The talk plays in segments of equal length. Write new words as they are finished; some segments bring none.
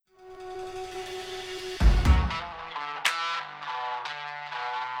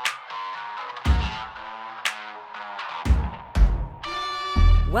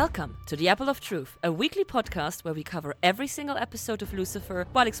Welcome to The Apple of Truth, a weekly podcast where we cover every single episode of Lucifer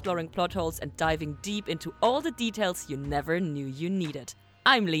while exploring plot holes and diving deep into all the details you never knew you needed.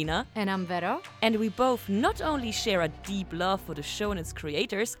 I'm Lena. And I'm Vero. And we both not only share a deep love for the show and its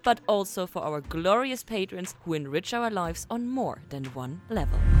creators, but also for our glorious patrons who enrich our lives on more than one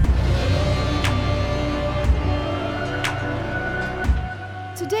level.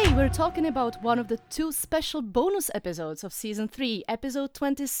 Today we're talking about one of the two special bonus episodes of Season 3, Episode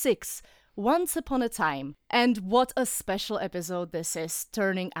 26, Once Upon a Time. And what a special episode this is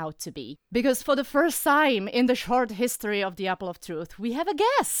turning out to be. Because for the first time in the short history of the Apple of Truth, we have a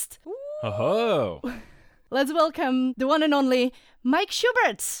guest. Oh. Let's welcome the one and only Mike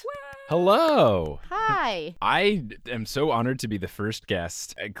Schubert. Hello. Hi. I am so honored to be the first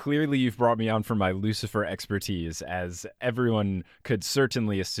guest. Clearly, you've brought me on for my Lucifer expertise. As everyone could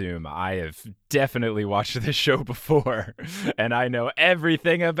certainly assume, I have definitely watched this show before, and I know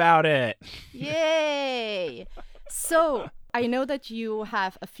everything about it. Yay. So, I know that you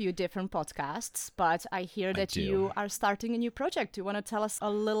have a few different podcasts, but I hear that you are starting a new project. Do you want to tell us a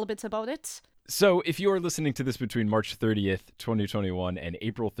little bit about it? So if you are listening to this between March 30th, 2021 and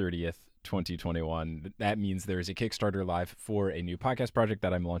April 30th, 2021, that means there is a Kickstarter live for a new podcast project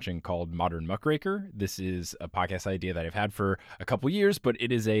that I'm launching called Modern Muckraker. This is a podcast idea that I've had for a couple years, but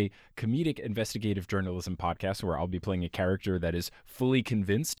it is a comedic investigative journalism podcast where I'll be playing a character that is fully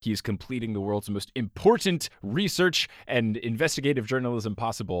convinced he is completing the world's most important research and investigative journalism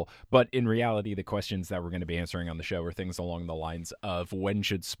possible. But in reality, the questions that we're going to be answering on the show are things along the lines of when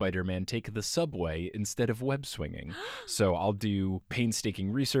should Spider-Man take the subway instead of web swinging? So I'll do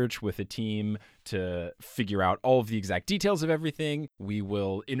painstaking research with a team to figure out all of the exact details of everything. We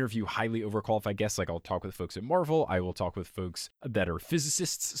will interview highly overqualified guests, like I'll talk with folks at Marvel. I will talk with folks that are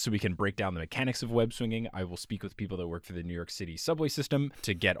physicists so we can break down the mechanics of web swinging. I will speak with people that work for the New York City subway system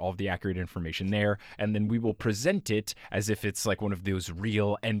to get all of the accurate information there. And then we will present it as if it's like one of those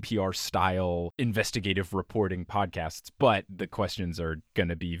real NPR style investigative reporting podcasts. But the questions are going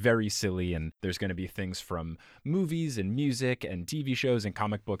to be very silly, and there's going to be things from movies and music and TV shows and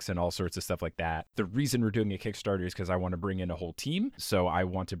comic books and all sorts of stuff like that. The reason we're doing a Kickstarter is because I want to bring in a whole team. So I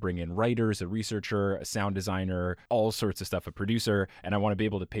want to bring in writers, a researcher, a sound designer, all sorts of stuff, a producer, and I want to be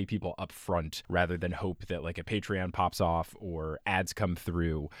able to pay people up front rather than hope that like a Patreon pops off or ads come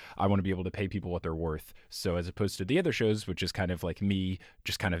through. I want to be able to pay people what they're worth. So as opposed to the other shows, which is kind of like me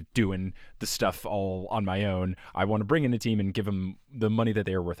just kind of doing the stuff all on my own, I want to bring in a team and give them the money that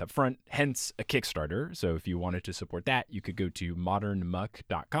they are worth up front, hence a Kickstarter. So if you wanted to support that, you could go to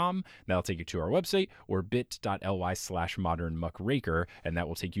modernmuck.com. That'll take you to our website, or bit.ly/modernmuckraker, and that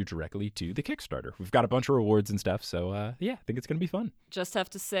will take you directly to the Kickstarter. We've got a bunch of rewards and stuff, so yeah, I think it's going to be fun. Just have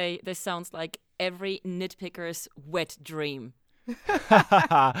to say, this sounds like every nitpicker's wet dream.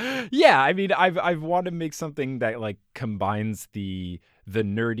 Yeah, I mean, I've wanted to make something that like combines the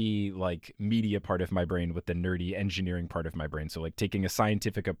nerdy like media part of my brain with the nerdy engineering part of my brain. So like taking a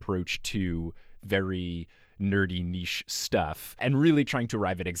scientific approach to very nerdy niche stuff and really trying to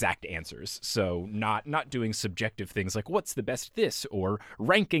arrive at exact answers. So not doing subjective things like what's the best this or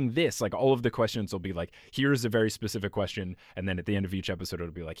ranking this. Like all of the questions will be like, here's a very specific question, and then at the end of each episode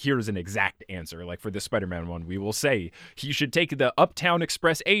it'll be like, here's an exact answer. Like for the Spider-Man one, we will say he should take the Uptown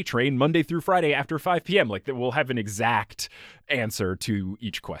Express A train Monday through Friday after 5 p.m. Like that we'll have an exact answer to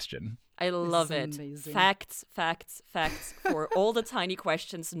each question. I love it. Amazing. Facts, facts, facts for all the tiny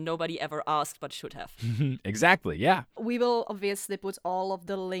questions nobody ever asked but should have. Exactly, yeah. We will obviously put all of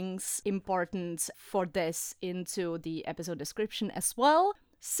the links important for this into the episode description as well.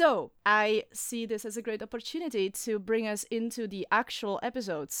 So, I see this as a great opportunity to bring us into the actual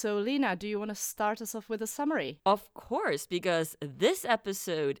episode. So, Lena, do you want to start us off with a summary? Of course, because this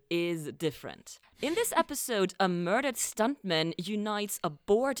episode is different. In this episode, a murdered stuntman unites a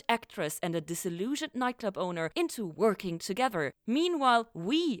bored actress and a disillusioned nightclub owner into working together. Meanwhile,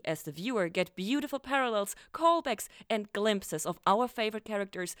 we, as the viewer, get beautiful parallels, callbacks, and glimpses of our favorite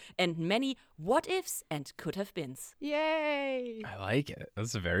characters and many what-ifs and could-have-beens. Yay! I like it.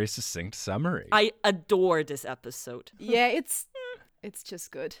 That's a very succinct summary. I adore this episode. Yeah, it's just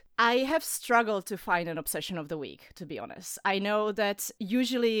good. I have struggled to find an obsession of the week, to be honest. I know that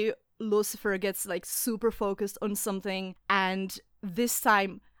usually Lucifer gets like super focused on something, and this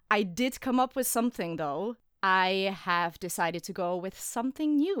time I did come up with something though. I have decided to go with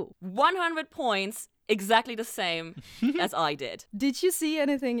something new. 100 points, exactly the same as I did. Did you see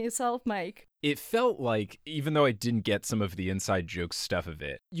anything yourself, Mike? It felt like, even though I didn't get some of the inside joke stuff of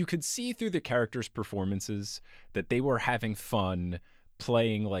it, you could see through the characters' performances that they were having fun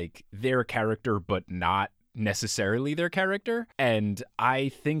playing like their character, but not necessarily their character. And I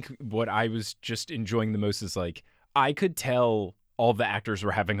think what I was just enjoying the most is like, I could tell all the actors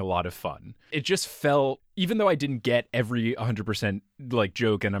were having a lot of fun. It just felt, even though I didn't get every 100% like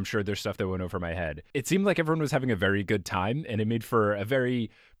joke, and I'm sure there's stuff that went over my head, it seemed like everyone was having a very good time, and it made for a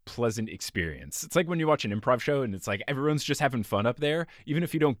very pleasant experience. It's like when you watch an improv show and it's like everyone's just having fun up there. Even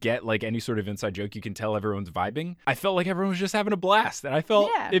if you don't get like any sort of inside joke, you can tell everyone's vibing. I felt like everyone was just having a blast, and I felt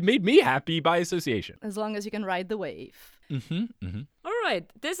it made me happy by association. As long as you can ride the wave. All right,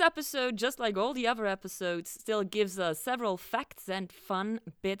 this episode, just like all the other episodes, still gives us several facts and fun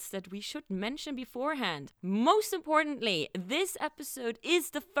bits that we should mention beforehand. Most importantly, this episode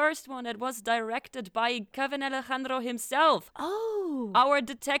is the first one that was directed by Kevin Alejandro himself. Oh, our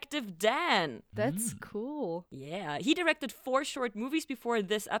detective Dan. That's cool. Yeah, he directed 4 short movies before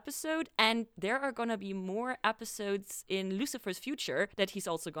this episode, and there are gonna be more episodes in Lucifer's future that he's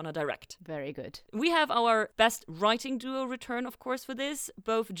also gonna direct. Very good. We have our best writing duo return, of course, for this.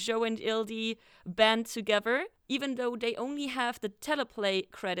 Both Joe and Ildi band together, even though they only have the teleplay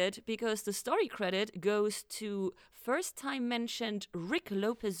credit, because the story credit goes to first-time mentioned Rick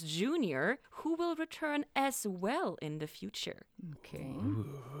Lopez Jr., who will return as well in the future. Okay.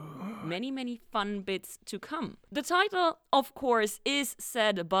 Many, many fun bits to come. The title, of course, is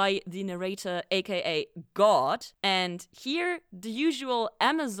said by the narrator, aka God. And here, the usual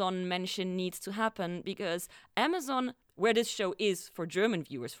Amazon mention needs to happen, because Amazon, where this show is for German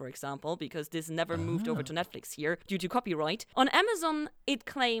viewers, for example, because this never moved over to Netflix here due to copyright. On Amazon, it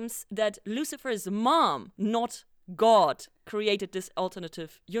claims that Lucifer's mom, not God, created this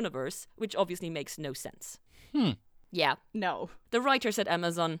alternative universe, which obviously makes no sense. Yeah. No. The writers at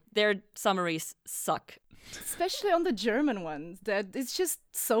Amazon, their summaries suck. Especially on the German ones, that it's just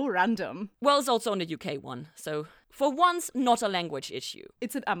so random. Well, it's also on the UK one, so for once, not a language issue.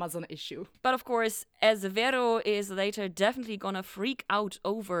 It's an Amazon issue. But of course, as Vero is later definitely gonna freak out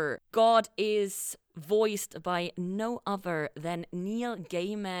over, God is voiced by no other than Neil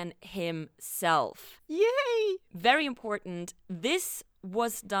Gaiman himself. Yay! Very important, this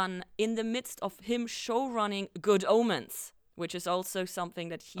was done in the midst of him showrunning Good Omens, which is also something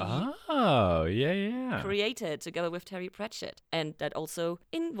that he created together with Terry Pratchett. And that also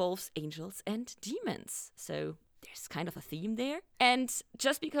involves angels and demons. So there's kind of a theme there. And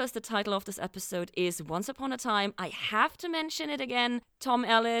just because the title of this episode is Once Upon a Time, I have to mention it again. Tom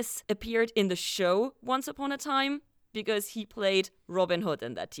Ellis appeared in the show Once Upon a Time because he played Robin Hood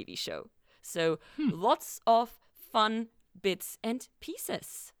in that TV show. So lots of fun bits and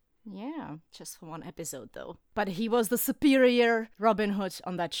pieces. Yeah, just for one episode though. But he was the superior Robin Hood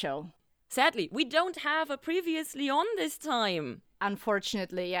on that show. Sadly, we don't have a previously on this time.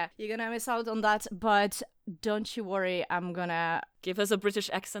 Unfortunately, yeah. You're gonna miss out on that, but don't you worry, I'm gonna... Give us a British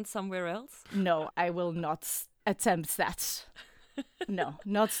accent somewhere else? No, I will not attempt that. No,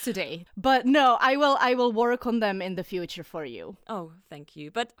 not today. But no, I will work on them in the future for you. Oh, thank you.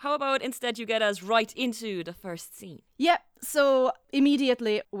 But how about instead you get us right into the first scene? Yeah, so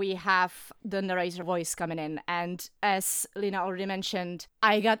immediately we have the narrator voice coming in. And as Lina already mentioned,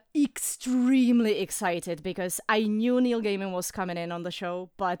 I got extremely excited because I knew Neil Gaiman was coming in on the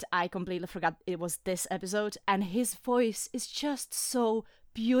show, but I completely forgot it was this episode. And his voice is just so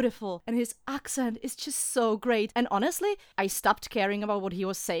beautiful, and his accent is just so great. And honestly, I stopped caring about what he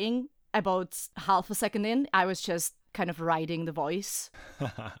was saying about half a second in. I was just kind of riding the voice.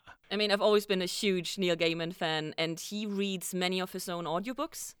 I mean, I've always been a huge Neil Gaiman fan, and he reads many of his own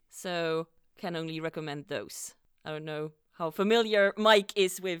audiobooks, so can only recommend those. I don't know how familiar Mike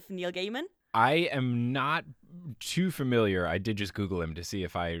is with Neil Gaiman. I am not too familiar. I did just Google him to see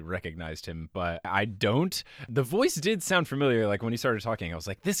if I recognized him, but I don't. The voice did sound familiar. Like when he started talking, I was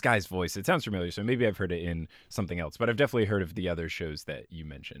like, this guy's voice, it sounds familiar. So maybe I've heard it in something else, but I've definitely heard of the other shows that you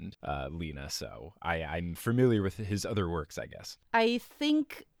mentioned, Lena. So I'm familiar with his other works, I guess. I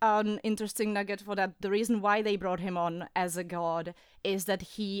think an interesting nugget for that, the reason why they brought him on as a god is that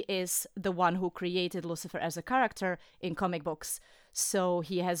he is the one who created Lucifer as a character in comic books. So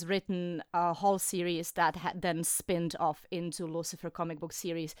he has written a whole series that had then spinned off into Lucifer comic book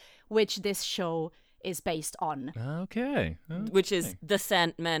series, which this show is based on. Okay. Which is The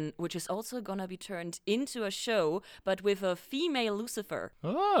Sandman, which is also gonna be turned into a show, but with a female Lucifer.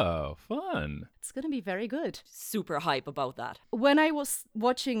 Oh, fun. It's gonna be very good. Super hype about that. When I was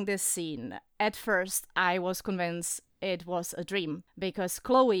watching this scene, at first I was convinced it was a dream, because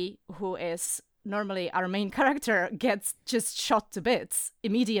Chloe, who is normally our main character, gets just shot to bits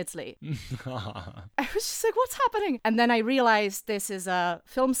immediately. I was just like, what's happening? And then I realized this is a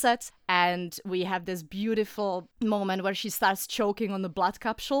film set, and we have this beautiful moment where she starts choking on the blood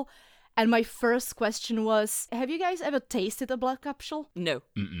capsule. And my first question was, have you guys ever tasted a blood capsule? No.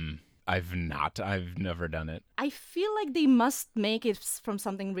 Mm-mm. I've not. I've never done it. I feel like they must make it from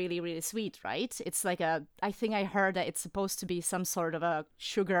something really, really sweet, right? It's like I think I heard that it's supposed to be some sort of a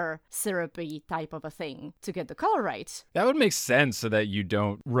sugar syrupy type of a thing to get the color right. That would make sense so that you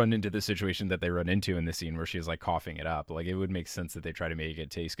don't run into the situation that they run into in the scene where she's like coughing it up. Like it would make sense that they try to make it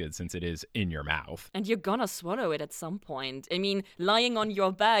taste good since it is in your mouth. And you're gonna swallow it at some point. I mean, lying on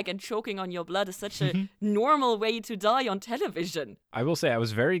your back and choking on your blood is such a normal way to die on television. I will say I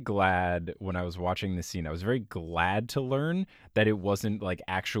was very glad when I was watching the scene. I was very glad to learn that it wasn't like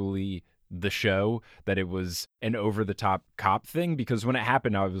actually the show, that it was an over-the-top cop thing, because when it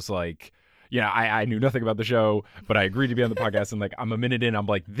happened, I was like, yeah, I knew nothing about the show, but I agreed to be on the podcast, and like I'm a minute in, I'm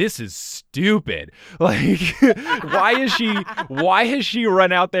like, this is stupid. Like, why has she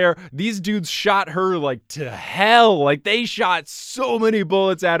run out there? These dudes shot her like to hell. Like they shot so many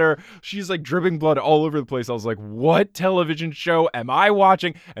bullets at her. She's like dripping blood all over the place. I was like, what television show am I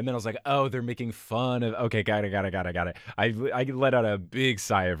watching? And then I was like, oh, they're making fun of, okay, got it. I let out a big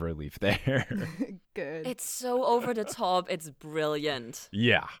sigh of relief there. Good. It's so over the top. It's brilliant.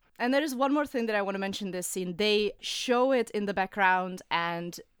 Yeah. And there is one more thing that I want to mention in this scene. They show it in the background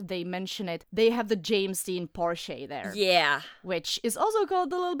and they mention it. They have the James Dean Porsche there. Yeah. Which is also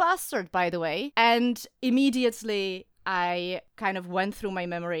called the Little Bastard, by the way. And immediately I kind of went through my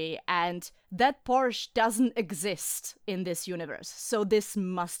memory, and that Porsche doesn't exist in this universe. So this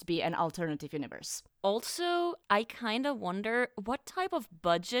must be an alternative universe. Also, I kind of wonder what type of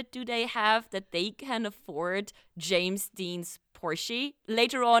budget do they have that they can afford James Dean's Porsche?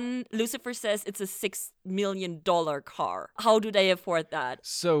 Later on, Lucifer says it's a $6 million car. How do they afford that?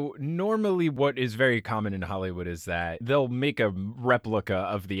 So normally what is very common in Hollywood is that they'll make a replica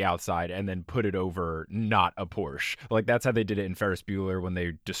of the outside and then put it over not a Porsche. Like that's how they did it in Ferris Bueller when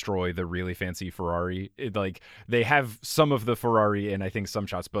they destroy the really fancy Ferrari. Like they have some of the Ferrari in I think some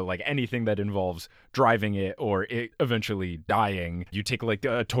shots, but like anything that involves driving it or it eventually dying, you take like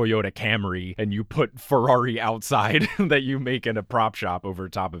a Toyota Camry and you put Ferrari outside that you make in a prop shop over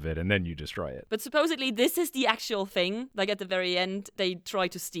top of it, and then you destroy it. But supposedly this is the actual thing. Like at the very end, they try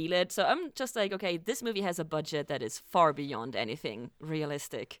to steal it. So I'm just like, okay, this movie has a budget that is far beyond anything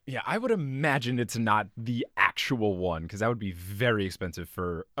realistic. Yeah, I would imagine it's not the actual one, because that would be very expensive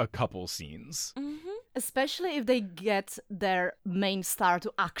for a couple scenes. Mm-hmm. Especially if they get their main star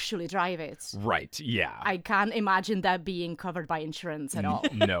to actually drive it. Right, yeah. I can't imagine that being covered by insurance at all.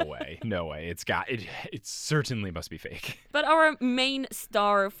 No way. It certainly must be fake. But our main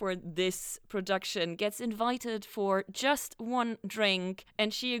star for this production gets invited for just one drink,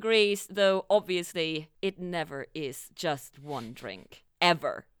 and she agrees, though obviously it never is just one drink.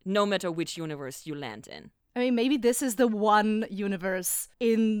 Ever. No matter which universe you land in. I mean, maybe this is the one universe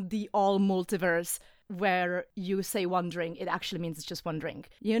in the all multiverse where you say one drink, it actually means it's just one drink.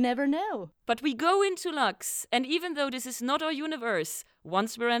 You never know. But we go into Lux, and even though this is not our universe,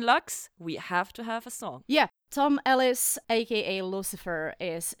 once we're in Lux, we have to have a song. Yeah, Tom Ellis, aka Lucifer,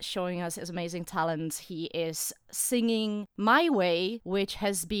 is showing us his amazing talent. He is singing My Way, which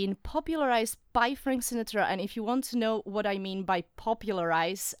has been popularized by Frank Sinatra. And if you want to know what I mean by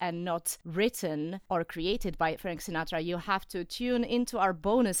popularize and not written or created by Frank Sinatra, you have to tune into our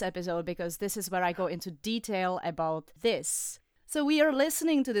bonus episode, because this is where I go into detail about this. So we are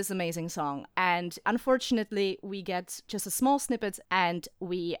listening to this amazing song, and unfortunately we get just a small snippet, and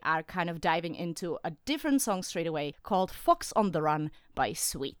we are kind of diving into a different song straight away called Fox on the Run by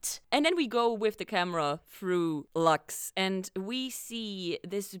Sweet. And then we go with the camera through Lux, and we see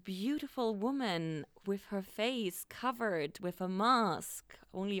this beautiful woman with her face covered with a mask,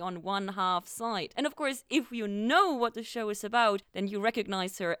 only on one half side. And of course, if you know what the show is about, then you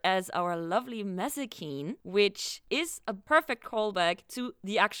recognize her as our lovely Mazikeen, which is a perfect callback to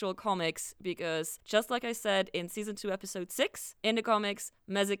the actual comics, because just like I said in season 2 episode 6, in the comics,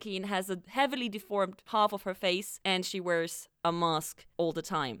 Mazikeen has a heavily deformed half of her face, and she wears a mask all the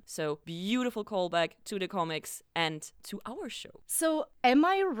time. So beautiful callback to the comics and to our show. So am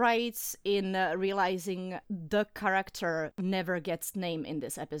I right in realizing the character never gets name in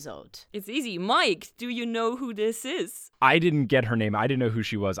this episode? It's easy. Mike, do you know who this is? I didn't get her name. I didn't know who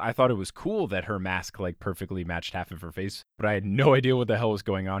she was. I thought it was cool that her mask like perfectly matched half of her face, but I had no idea what the hell was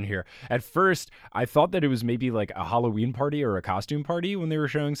going on here. At first, I thought that it was maybe like a Halloween party or a costume party when they were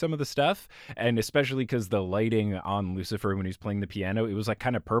showing some of the stuff, and especially because the lighting on Lucifer when he's playing the piano, it was like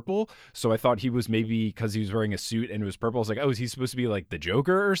kind of purple. So I thought he was maybe, because he was wearing a suit and it was purple, I was like, oh, is he supposed to be like the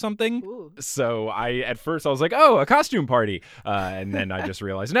Joker or something? Ooh. So at first I was like, oh, a costume party. And then I just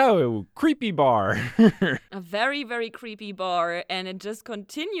realized, no, creepy bar. A very, very creepy bar, and it just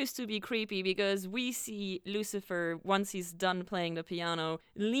continues to be creepy because we see Lucifer, once he's done playing the piano,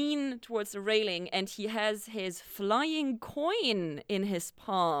 lean towards the railing, and he has his flying coin in his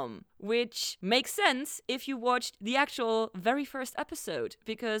palm, which makes sense if you watched the actual very first episode,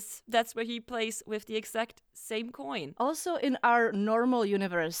 because that's where he plays with the exact same coin. Also, in our normal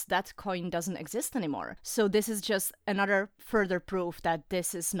universe, that coin doesn't exist anymore. So this is just another further proof that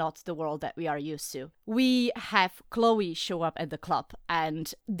this is not the world that we are used to. We have Chloe show up at the club,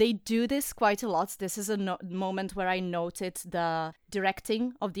 and they do this quite a lot. This is a moment where I noted the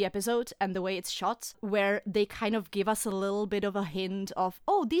directing of the episode and the way it's shot, where they kind of give us a little bit of a hint of,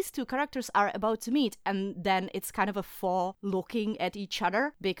 oh, these two characters are about to meet, and then it's kind of a four looking at each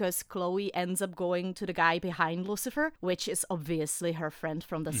other, because Chloe ends up going to the guy behind Lucifer, which is obviously her friend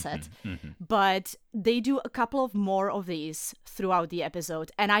from the set. But they do a couple of more of these throughout the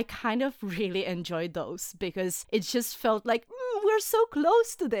episode, and I kind of really enjoyed those, because it just felt like, we're so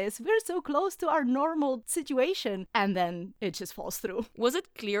close to this, we're so close to our normal situation, and then it just falls through. Was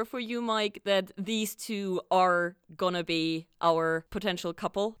it clear for you, Mike, that these two are gonna be our potential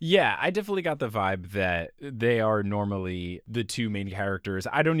couple? Yeah, I definitely got the vibe that they are normally the two main characters.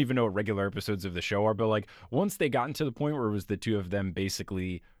 I don't even know what regular episodes of the show are, but like once they gotten to the point where it was the two of them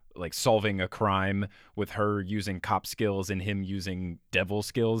basically like solving a crime with her using cop skills and him using devil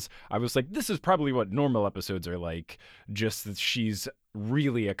skills, I was like, this is probably what normal episodes are like, just that she's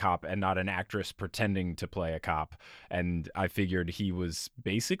really a cop and not an actress pretending to play a cop. And I figured he was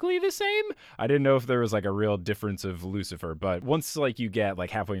basically the same. I didn't know if there was like a real difference of Lucifer, but once like you get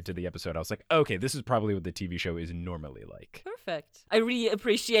like halfway into the episode, I was like, okay, this is probably what the TV show is normally like. Perfect. I really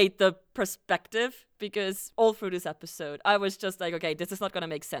appreciate the perspective, because all through this episode, I was just like, okay, this is not going to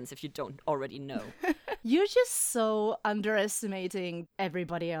make sense if you don't already know. You're just so underestimating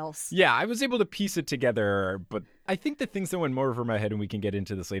everybody else. Yeah, I was able to piece it together, but I think the things that went more over my head, and we can get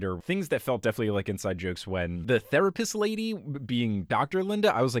into this later, things that felt definitely like inside jokes when the therapist lady being Dr.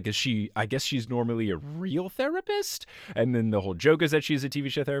 Linda, I was like, I guess she's normally a real therapist? And then the whole joke is that she's a TV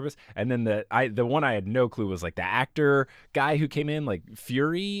show therapist. And then the one I had no clue was like the actor guy who came in, like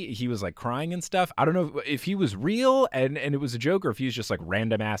Fury, he was like crying and stuff. I don't know if he was real and it was a joke, or if he's just like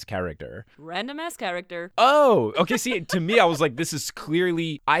random ass character. Random ass character. Oh, okay. See, to me, I was like, this is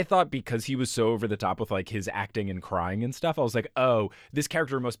clearly, I thought because he was so over the top with like his acting and crying and stuff, I was like, oh, this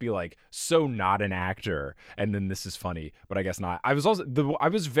character must be like so not an actor, and then this is funny, but I guess not. I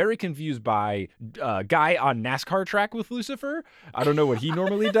was very confused by a guy on NASCAR track with Lucifer. I don't know what he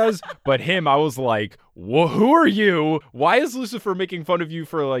normally does, but him, I was like, who are you? Why is Lucifer making fun of you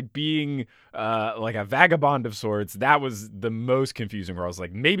for like being like a vagabond of sorts? That was the most confusing, where I was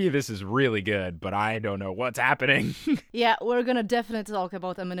like, maybe this is really good, but I don't know what's happening. Yeah, we're gonna definitely talk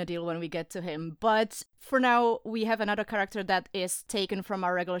about Amenadiel when we get to him, but for now, we have another character that is taken from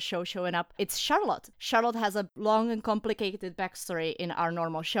our regular show showing up. It's Charlotte. Charlotte has a long and complicated backstory in our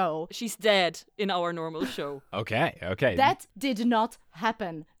normal show. She's dead in our normal show. Okay. That did not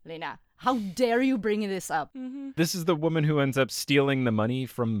happen, Lena. How dare you bring this up? Mm-hmm. This is the woman who ends up stealing the money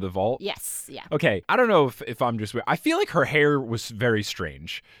from the vault? Yes, yeah. Okay, I don't know if I'm just weird. I feel like her hair was very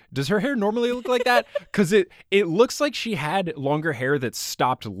strange. Does her hair normally look like that? Because it looks like she had longer hair that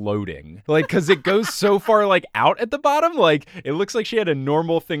stopped loading. Like, because it goes so far, like, out at the bottom. Like, it looks like she had a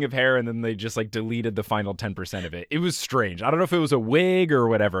normal thing of hair, and then they just, like, deleted the final 10% of it. It was strange. I don't know if it was a wig or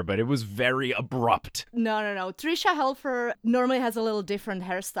whatever, but it was very abrupt. No. Trisha Helfer normally has a little different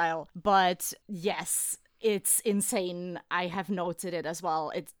hairstyle, but yes, it's insane. I have noted it as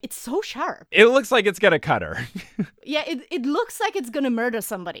well. It's so sharp. It looks like it's gonna cut her. Yeah, it looks like it's gonna murder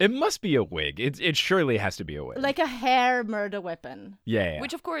somebody. It must be a wig. It surely has to be a wig. Like a hair murder weapon. Yeah.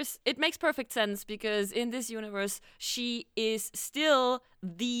 Which, of course, it makes perfect sense, because in this universe, she is still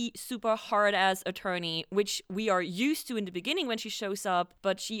the super hard-ass attorney, which we are used to in the beginning when she shows up,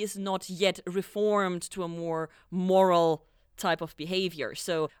 but she is not yet reformed to a more moral type of behavior.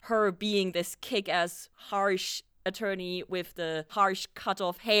 So her being this kick-ass harsh attorney with the harsh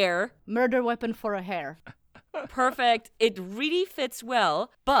cut-off hair, murder weapon for a hair. Perfect. It really fits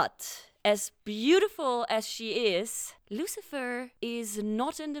well. But as beautiful as she is, Lucifer is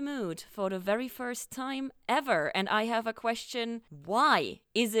not in the mood for the very first time ever. And I have a question. Why?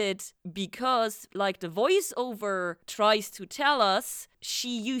 Is it because, like the voiceover tries to tell us,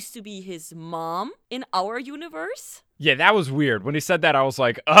 she used to be his mom in our universe? Yeah, that was weird. When he said that, I was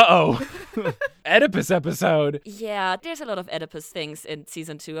like, uh-oh. Oedipus episode. Yeah, there's a lot of Oedipus things in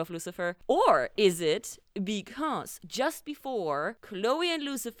season 2 of Lucifer. Or is it because just before Chloe and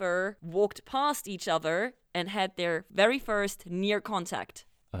Lucifer walked past each other and had their very first near contact?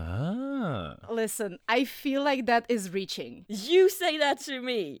 Ah. Listen, I feel like that is reaching. You say that to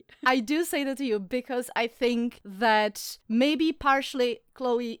me. I do say that to you because I think that maybe partially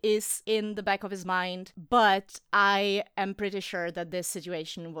Chloe is in the back of his mind, but I am pretty sure that this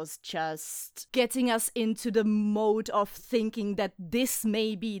situation was just getting us into the mode of thinking that this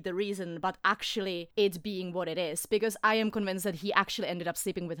may be the reason, but actually it being what it is, because I am convinced that he actually ended up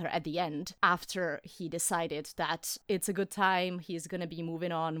sleeping with her at the end after he decided that it's a good time, he's gonna be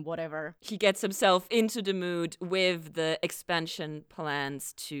moving on, whatever. He gets himself into the mood with the expansion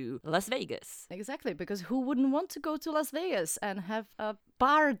plans to Las Vegas. Exactly, because who wouldn't want to go to Las Vegas and have a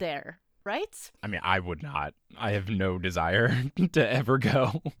bar there, right? I mean, I would not. I have no desire to ever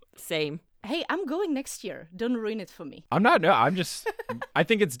go. Same. Hey, I'm going next year. Don't ruin it for me. I'm not. No, I'm just. I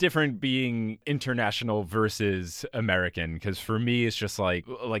think it's different being international versus American, because for me, it's just like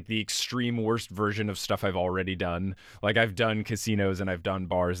the extreme worst version of stuff I've already done. Like, I've done casinos and I've done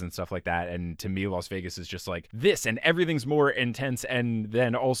bars and stuff like that. And to me, Las Vegas is just like this, and everything's more intense and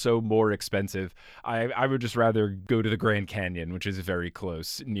then also more expensive. I would just rather go to the Grand Canyon, which is very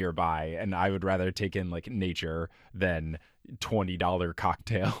close nearby, and I would rather take in like nature than $20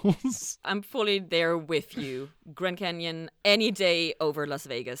 cocktails. I'm fully there with you. Grand Canyon any day over Las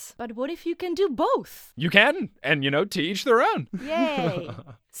Vegas. But what if you can do both? You can, and to each their own. Yay!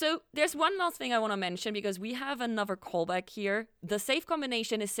 So there's one last thing I want to mention, because we have another callback here. The safe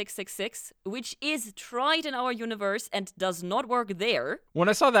combination is 666, which is tried in our universe and does not work there. When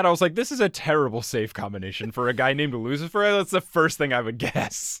I saw that, I was like, this is a terrible safe combination for a guy named Lucifer. That's the first thing I would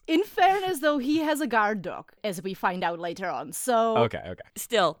guess. In fairness, though, he has a guard dog, as we find out later on, so... Okay.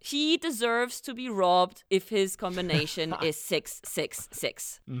 Still, he deserves to be robbed if his combination is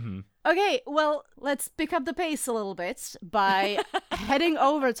 666. Mm-hmm. Okay, well, let's pick up the pace a little bit by heading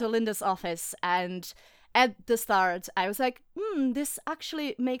over to Linda's office, and at the start, I was like, this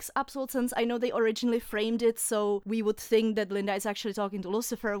actually makes absolute sense. I know they originally framed it so we would think that Linda is actually talking to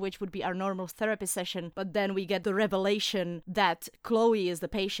Lucifer, which would be our normal therapy session, but then we get the revelation that Chloe is the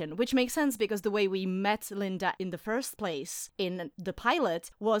patient, which makes sense because the way we met Linda in the first place in the pilot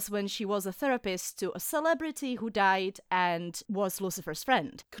was when she was a therapist to a celebrity who died and was Lucifer's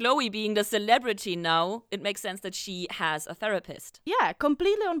friend. Chloe being the celebrity now, it makes sense that she has a therapist. Yeah,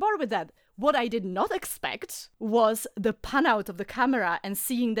 completely on board with that. What I did not expect was the pan out of the camera and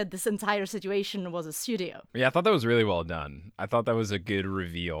seeing that this entire situation was a studio. Yeah, I thought that was really well done. I thought that was a good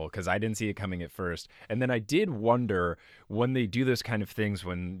reveal because I didn't see it coming at first. And then I did wonder, when they do those kind of things,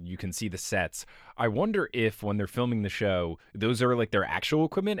 when you can see the sets, I wonder if when they're filming the show, those are like their actual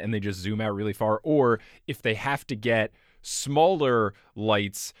equipment and they just zoom out really far, or if they have to get smaller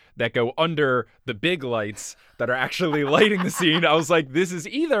lights that go under the big lights that are actually lighting the scene. I was like, this is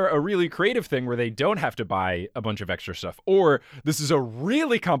either a really creative thing where they don't have to buy a bunch of extra stuff, or this is a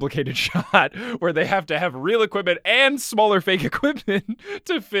really complicated shot where they have to have real equipment and smaller fake equipment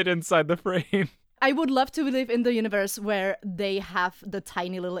to fit inside the frame. I would love to live in the universe where they have the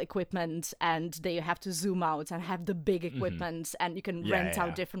tiny little equipment and they have to zoom out and have the big equipment and you can rent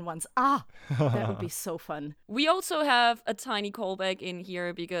out different ones. That would be so fun. We also have a tiny callback in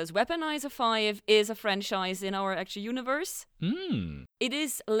here because Weaponizer 5 is a franchise in our actual universe. It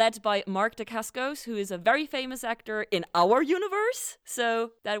is led by Mark Dacascos, who is a very famous actor in our universe.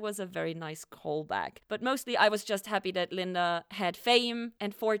 So that was a very nice callback. But mostly I was just happy that Linda had fame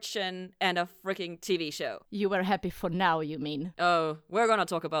and fortune and a freaking TV show. You were happy for now, you mean? Oh, we're gonna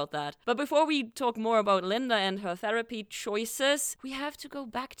talk about that. But before we talk more about Linda and her therapy choices, we have to go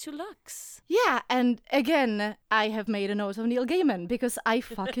back to Lux. Yeah, and again, I have made a note of Neil Gaiman because I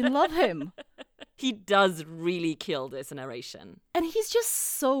fucking love him. He does really kill this narration. And he's just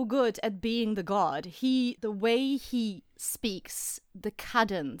so good at being the god. The way he speaks, the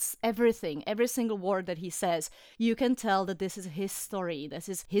cadence, everything, every single word that he says, you can tell that this is his story. This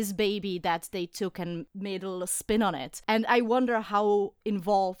is his baby that they took and made a little spin on it. And I wonder how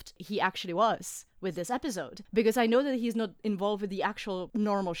involved he actually was with this episode, because I know that he's not involved with the actual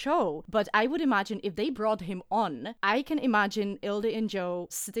normal show, but I would imagine if they brought him on, I can imagine Ilde and Joe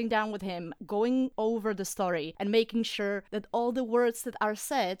sitting down with him, going over the story and making sure that all the words that are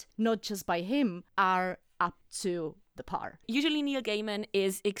said, not just by him, are up to the par. Usually Neil Gaiman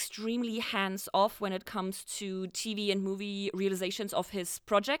is extremely hands-off when it comes to TV and movie realizations of his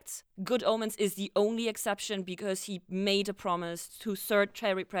projects. Good Omens is the only exception because he made a promise to Sir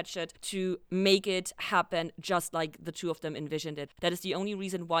Terry Pratchett to make it happen just like the two of them envisioned it. That is the only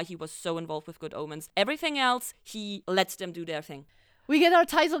reason why he was so involved with Good Omens. Everything else, he lets them do their thing. We get our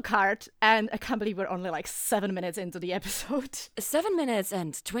title card, and I can't believe we're only like 7 minutes into the episode. 7 minutes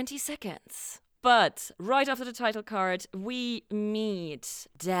and 20 seconds. But right after the title card, we meet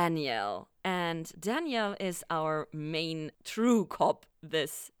Daniel. And Daniel is our main true cop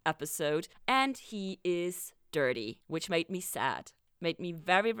this episode. And he is dirty, which made me sad. Made me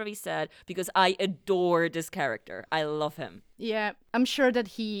very, very sad because I adore this character. I love him. Yeah, I'm sure that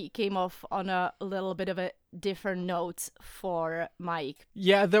he came off on a little bit of a different note for Mike.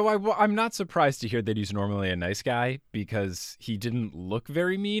 Yeah, though I'm not surprised to hear that he's normally a nice guy because he didn't look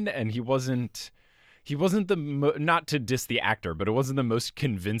very mean and he wasn't not to diss the actor, but it wasn't the most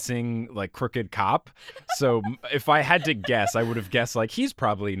convincing, like, crooked cop. So if I had to guess, I would have guessed, like, he's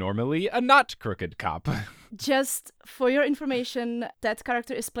probably normally a not crooked cop. Just for your information, that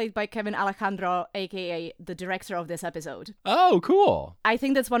character is played by Kevin Alejandro, aka the director of this episode. Oh, cool. I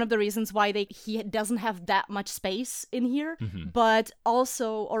think that's one of the reasons why he doesn't have that much space in here. Mm-hmm. But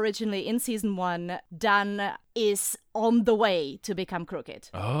also, originally in season 1, Dan is on the way to become crooked.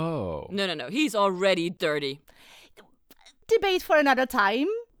 Oh. No. He's already dirty. Debate for another time.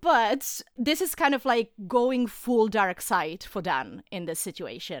 But this is kind of like going full dark side for Dan in this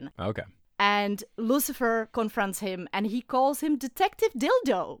situation. Okay. And Lucifer confronts him, and he calls him Detective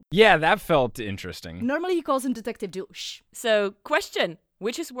Dildo. Yeah, that felt interesting. Normally he calls him Detective Douche. So, question.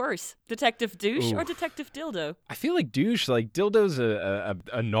 Which is worse, Detective Douche or Detective Dildo? I feel like douche, like dildo's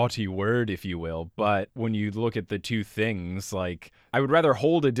a naughty word, if you will. But when you look at the two things, like, I would rather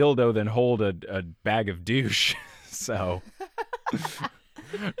hold a dildo than hold a bag of douche. So...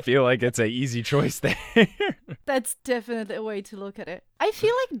 I feel like it's an easy choice there. That's definitely a way to look at it. I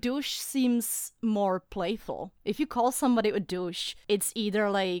feel like douche seems more playful. If you call somebody a douche, it's either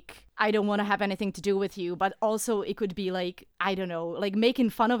like, I don't want to have anything to do with you, but also it could be like, I don't know, like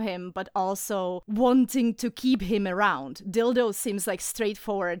making fun of him, but also wanting to keep him around. Dildo seems like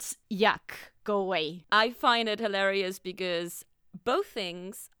straightforward, yuck, go away. I find it hilarious because both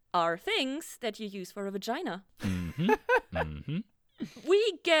things are things that you use for a vagina. Mm-hmm. Mm-hmm.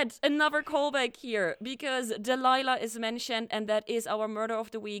 We get another callback here because Delilah is mentioned, and that is our murder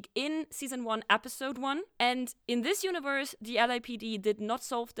of the week in season 1, episode 1. And in this universe, the LAPD did not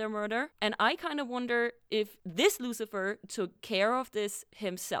solve their murder. And I kind of wonder if this Lucifer took care of this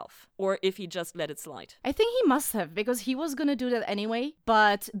himself or if he just let it slide. I think he must have, because he was gonna do that anyway.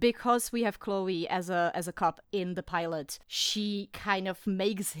 But because we have Chloe as a cop in the pilot, she kind of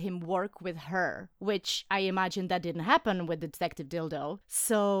makes him work with her, which I imagine that didn't happen with the Detective Dildo.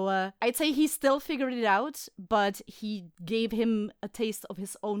 So I'd say he still figured it out, but he gave him a taste of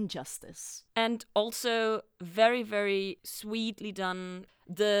his own justice. And also very, very sweetly done.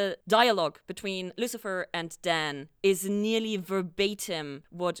 The dialogue between Lucifer and Dan is nearly verbatim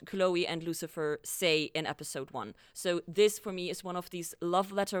what Chloe and Lucifer say in episode 1. So this, for me, is one of these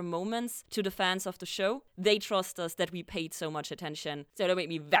love letter moments to the fans of the show. They trust us that we paid so much attention. So that made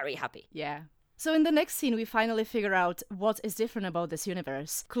me very happy. Yeah. So in the next scene, we finally figure out what is different about this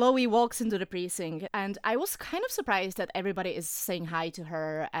universe. Chloe walks into the precinct, and I was kind of surprised that everybody is saying hi to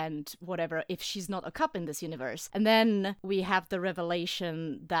her and whatever if she's not a cop in this universe. And then we have the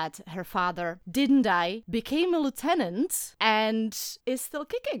revelation that her father didn't die, became a lieutenant, and is still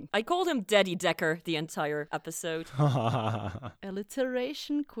kicking. I called him Daddy Decker the entire episode.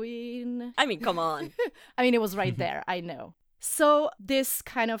 Alliteration queen. I mean, come on. I mean, it was right there, I know. So this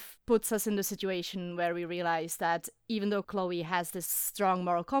kind of puts us in the situation where we realize that even though Chloe has this strong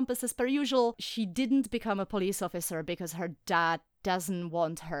moral compass as per usual, she didn't become a police officer because her dad doesn't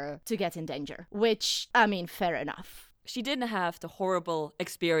want her to get in danger. Which, I mean, fair enough. She didn't have the horrible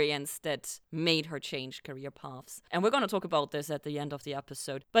experience that made her change career paths. And we're going to talk about this at the end of the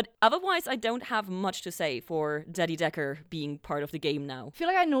episode. But otherwise, I don't have much to say for Daddy Decker being part of the game now. I feel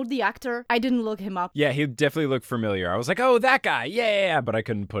like I know the actor. I didn't look him up. Yeah, he definitely looked familiar. I was like, oh, that guy. Yeah. But I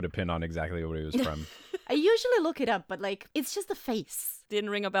couldn't put a pin on exactly where he was from. I usually look it up, but like, it's just the face. Didn't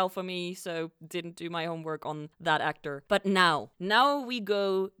ring a bell for me, so didn't do my homework on that actor. But now we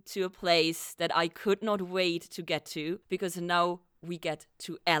go to a place that I could not wait to get to, because now we get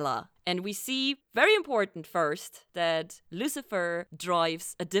to Ella. And we see, very important first, that Lucifer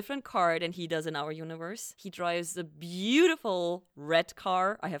drives a different car than he does in our universe. He drives a beautiful red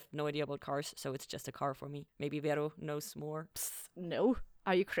car. I have no idea about cars, so it's just a car for me. Maybe Vero knows more. No.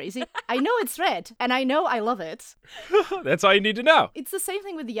 Are you crazy? I know it's red, and I know I love it. That's all you need to know. It's the same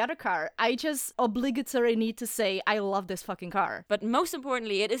thing with the other car. I just obligatory need to say I love this fucking car. But most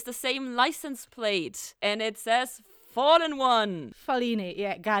importantly, it is the same license plate, and it says Fallen One. Fellini,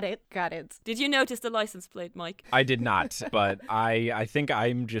 yeah, got it. Did you notice the license plate, Mike? I did not, but I think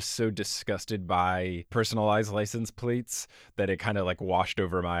I'm just so disgusted by personalized license plates that it kind of like washed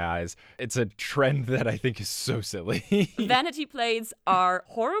over my eyes. It's a trend that I think is so silly. Vanity plates are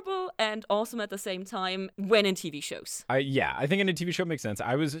horrible and awesome at the same time when in TV shows. I think in a TV show it makes sense.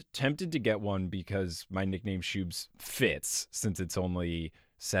 I was tempted to get one because my nickname Shoobs fits since it's only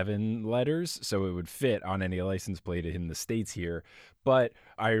 7 letters, so it would fit on any license plate in the States here. But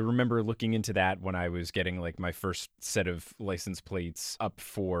I remember looking into that when I was getting like my first set of license plates up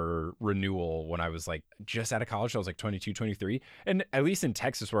for renewal when I was like just out of college. I was like 22, 23. And at least in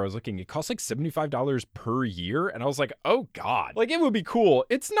Texas where I was looking, it costs like $75 per year. And I was like, oh God, like it would be cool.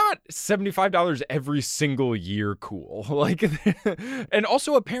 It's not $75 every single year cool. Like, and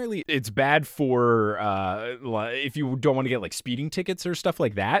also apparently it's bad for if you don't want to get like speeding tickets or stuff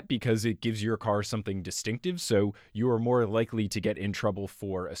like that, because it gives your car something distinctive. So you are more likely to get in trouble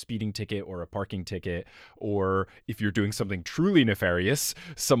for a speeding ticket or a parking ticket, or if you're doing something truly nefarious,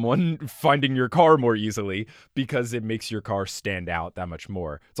 someone finding your car more easily, because it makes your car stand out that much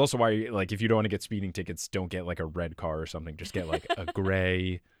more. It's also why, like, if you don't want to get speeding tickets, don't get like a red car or something. Just get like a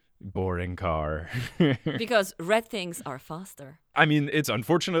gray, boring car. Because red things are faster. I mean, it's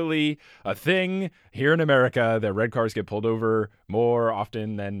unfortunately a thing here in America that red cars get pulled over more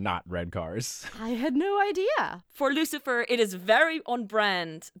often than not red cars. I had no idea. For Lucifer, it is very on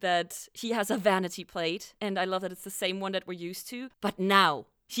brand that he has a vanity plate, and I love that it's the same one that we're used to. But now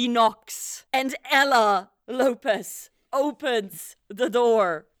he knocks, and Ella Lopez opens the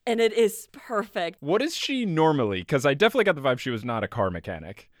door, and it is perfect. What is she normally? Because I definitely got the vibe she was not a car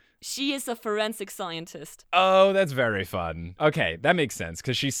mechanic. She is a forensic scientist. Oh, that's very fun. Okay, that makes sense,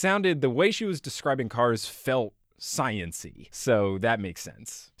 because the way she was describing cars felt science-y, so that makes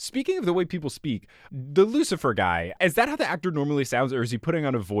sense. Speaking of the way people speak, the Lucifer guy, is that how the actor normally sounds, or is he putting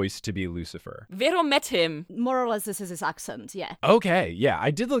on a voice to be Lucifer? Vero met him. More or less this is his accent, yeah. Okay, yeah,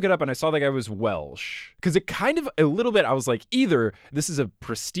 I did look it up and I saw the guy was Welsh, because it kind of, a little bit, I was like, either this is a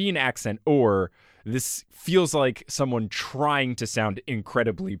pristine accent or this feels like someone trying to sound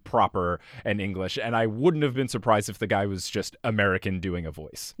incredibly proper and English, and I wouldn't have been surprised if the guy was just American doing a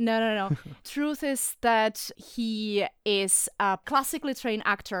voice. No. Truth is that he is a classically trained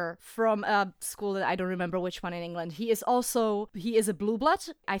actor from a school that I don't remember which one in England. He is a blue blood.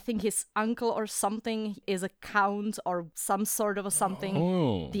 I think his uncle or something is a count or some sort of a something.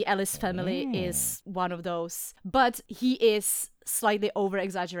 Oh. The Ellis family is one of those. But he is slightly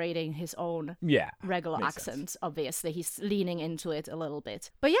over-exaggerating his own regular accent, obviously. He's leaning into it a little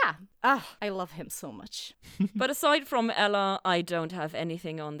bit. But yeah, I love him so much. But aside from Ella, I don't have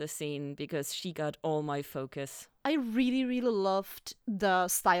anything on the scene because she got all my focus. I really, really loved the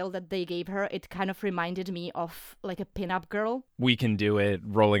style that they gave her. It kind of reminded me of like a pin-up girl. We Can Do It,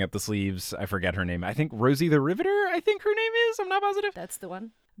 rolling up the sleeves. I forget her name. I think Rosie the Riveter, I think her name is. I'm not positive. That's the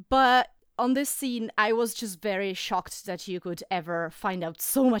one. But on this scene, I was just very shocked that you could ever find out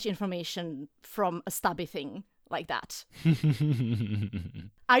so much information from a stubby thing like that.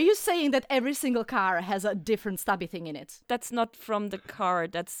 Are you saying that every single car has a different stubby thing in it? That's not from the car,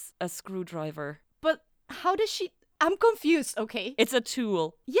 that's a screwdriver. But how does she... I'm confused, okay? It's a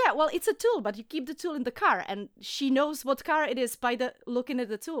tool. Yeah, well, it's a tool, but you keep the tool in the car, and she knows what car it is by looking at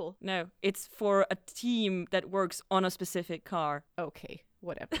the tool. No, it's for a team that works on a specific car. Okay,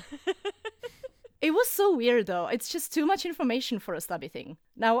 whatever. It was so weird, though. It's just too much information for a stubby thing.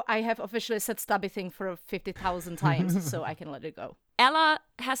 Now I have officially said stubby thing for 50,000 times, so I can let it go. Ella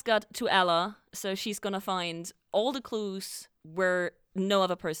has got to Ella, so she's gonna find all the clues where no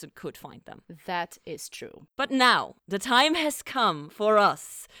other person could find them. That is true. But now, the time has come for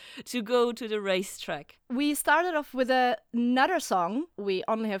us to go to the racetrack. We started off with another song. We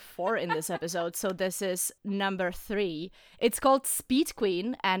only have 4 in this episode, so this is number 3. It's called Speed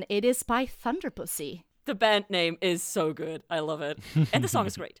Queen, and it is by Thunderpussy. The band name is so good. I love it. And the song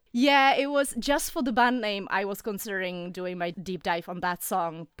is great. Yeah, it was just for the band name. I was considering doing my deep dive on that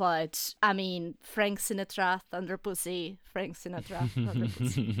song. But, I mean, Frank Sinatra, Thunderpussy, Frank Sinatra,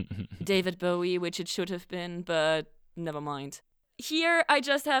 Thunderpussy. David Bowie, which it should have been, but never mind. Here, I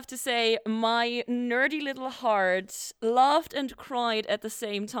just have to say, my nerdy little heart laughed and cried at the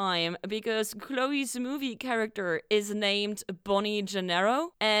same time because Chloe's movie character is named Bonnie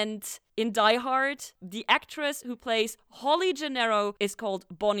Gennaro, and in Die Hard, the actress who plays Holly Gennaro is called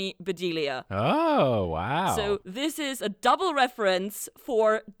Bonnie Bedelia. Oh, wow. So this is a double reference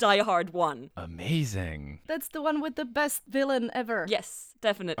for Die Hard 1. Amazing. That's the one with the best villain ever. Yes,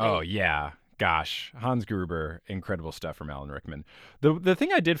 definitely. Oh, yeah. Gosh, Hans Gruber, incredible stuff from Alan Rickman. The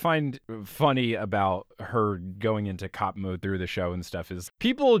thing I did find funny about her going into cop mode through the show and stuff is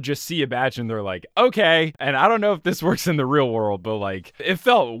people just see a badge and they're like, okay. And I don't know if this works in the real world, but like it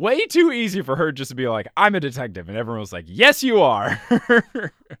felt way too easy for her just to be like, I'm a detective. And everyone was like, yes, you are.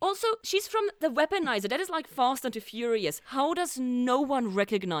 Also, she's from the Weaponizer. That is like Fast and the Furious. How does no one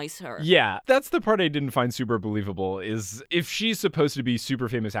recognize her? Yeah, that's the part I didn't find super believable is if she's supposed to be super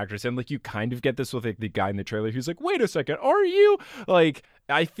famous actress and like you kind of get this with like the guy in the trailer who's like, wait a second, are you? Like,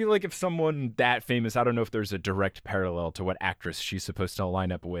 I feel like if someone that famous, I don't know if there's a direct parallel to what actress she's supposed to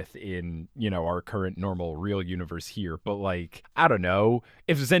line up with in, you know, our current normal real universe here. But like, I don't know,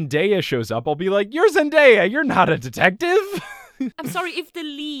 if Zendaya shows up, I'll be like, you're Zendaya, you're not a detective. I'm sorry, if the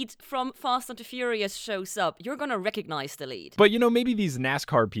lead from Fast and the Furious shows up, you're gonna recognize the lead. But, you know, maybe these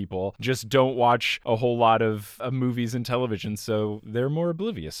NASCAR people just don't watch a whole lot of movies and television, so they're more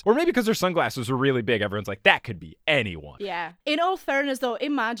oblivious. Or maybe because their sunglasses were really big, everyone's like, that could be anyone. Yeah. In all fairness, though,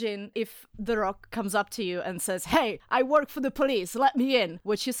 imagine if The Rock comes up to you and says, hey, I work for the police, let me in.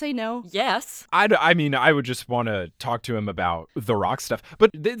 Would you say no? Yes. I mean, I would just want to talk to him about The Rock stuff.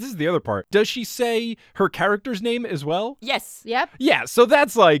 But this is the other part. Does she say her character's name as well? Yes. Yep. Yeah, so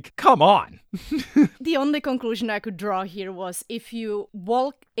that's like, come on. The only conclusion I could draw here was if you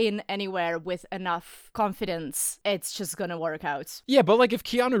walk in anywhere with enough confidence, it's just gonna work out. Yeah, but like if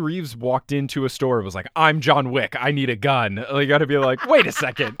Keanu Reeves walked into a store and was like, I'm John Wick, I need a gun, you gotta be like, wait a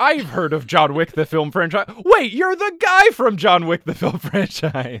second, I've heard of John Wick, the film franchise. Wait, you're the guy from John Wick, the film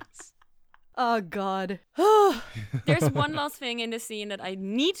franchise. Oh, God. There's one last thing in the scene that I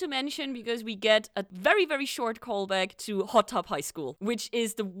need to mention because we get a very, very short callback to Hot Tub High School, which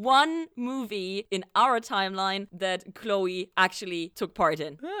is the one movie in our timeline that Chloe actually took part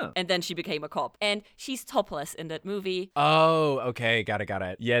in. Oh. And then she became a cop. And she's topless in that movie. Oh, okay, got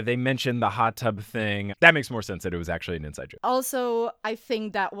it. Yeah, they mentioned the hot tub thing. That makes more sense that it was actually an inside joke. Also, I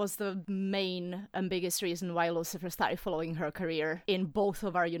think that was the main and biggest reason why Lucifer started following her career in both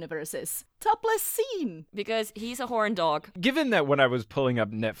of our universes. Topless scene! Because he's a horn dog. Given that when I was pulling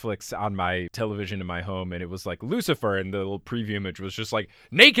up Netflix on my television in my home and it was like Lucifer and the little preview image was just like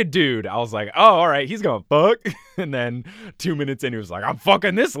naked dude, I was like, oh, all right, he's gonna fuck. And then 2 minutes in, he was like, I'm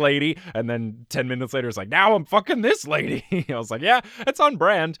fucking this lady. And then 10 minutes later, it's like, now I'm fucking this lady. I was like, yeah, it's on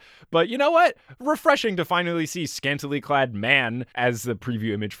brand. But you know what? Refreshing to finally see scantily clad man as the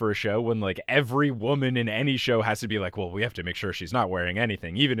preview image for a show when like every woman in any show has to be like, well, we have to make sure she's not wearing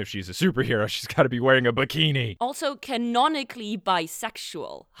anything. Even if she's a superhero, she's got to be wearing a bikini. Also canonically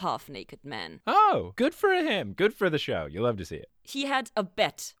bisexual half-naked man. Oh, good for him. Good for the show. You love to see it. He had a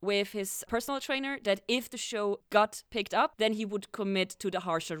bet with his personal trainer that if the show got picked up, then he would commit to the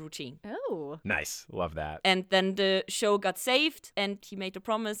harsher routine. Oh. Nice. Love that. And then the show got saved and he made the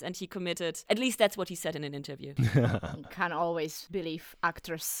promise and he committed. At least that's what he said in an interview. You can't always believe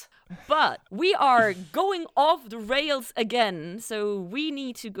actors. But we are going off the rails again, so we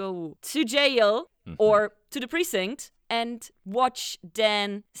need to go to jail or to the precinct and watch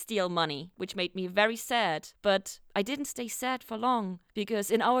Dan steal money, which made me very sad. But I didn't stay sad for long, because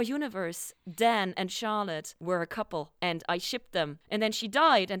in our universe, Dan and Charlotte were a couple, and I shipped them. And then she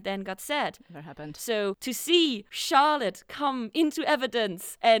died, and Dan got sad. That happened. So to see Charlotte come into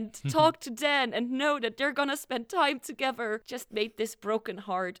evidence and talk to Dan and know that they're gonna spend time together just made this broken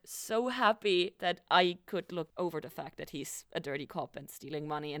heart so happy that I could look over the fact that he's a dirty cop and stealing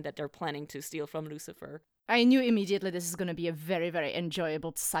money and that they're planning to steal from Lucifer. I knew immediately this is going to be a very, very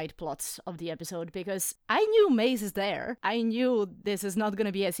enjoyable side plot of the episode because I knew Maze is there. I knew this is not going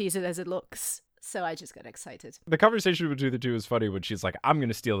to be as easy as it looks. So I just got excited. The conversation between the two is funny when she's like, I'm going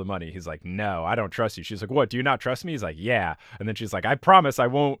to steal the money. He's like, no, I don't trust you. She's like, what, do you not trust me? He's like, yeah. And then she's like, I promise I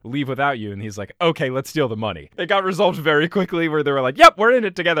won't leave without you. And he's like, okay, let's steal the money. It got resolved very quickly where they were like, yep, we're in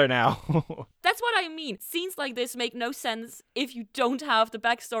it together now. That's what I mean. Scenes like this make no sense if you don't have the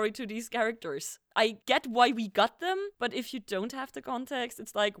backstory to these characters. I get why we got them, but if you don't have the context,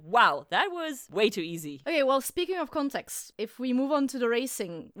 it's like, wow, that was way too easy. Okay, well, speaking of context, if we move on to the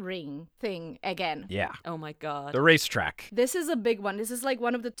racing ring thing again. Yeah. Oh my god. The racetrack. This is a big one. This is like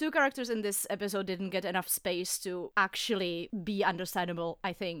one of the two characters in this episode didn't get enough space to actually be understandable,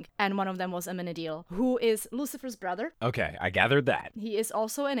 I think. And one of them was Amenadiel, who is Lucifer's brother. Okay, I gathered that. He is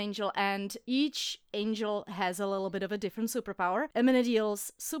also an angel, and each angel has a little bit of a different superpower.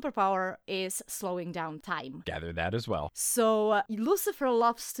 Amenadiel's superpower is slowing down time. Gathered that as well. So Lucifer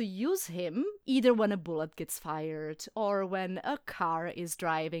loves to use him either when a bullet gets fired or when a car is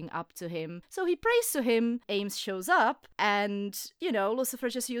driving up to him. So he prays to him, Ames shows up, and, Lucifer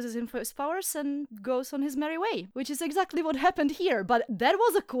just uses him for his powers and goes on his merry way, which is exactly what happened here. But that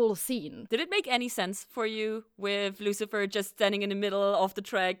was a cool scene. Did it make any sense for you with Lucifer just standing in the middle of the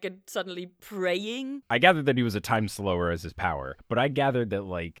track and suddenly praying? I gathered that he was a time slower as his power, but I gathered that,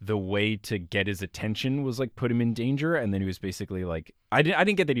 like, the way to get his attention was, like, put him in danger, and then he was basically, like, I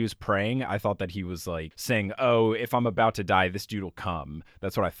didn't get that he was praying. I thought that he was, like, saying, oh, if I'm about to die, this dude will come.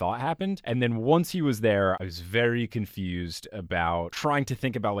 That's what I thought happened. And then once he was there, I was very confused about trying to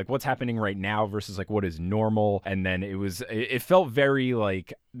think about, like, what's happening right now versus, like, what is normal. And then it felt very,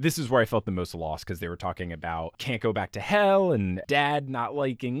 like, this is where I felt the most lost, because they were talking about can't go back to hell and dad not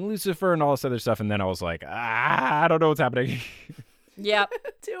liking Lucifer and all this other stuff. And then I was like, I don't know what's happening. Yep.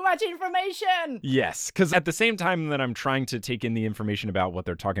 Too much information! Yes, because at the same time that I'm trying to take in the information about what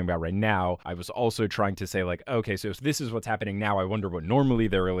they're talking about right now, I was also trying to say, like, okay, so if this is what's happening now, I wonder what normally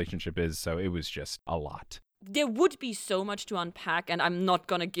their relationship is. So it was just a lot. There would be so much to unpack, and I'm not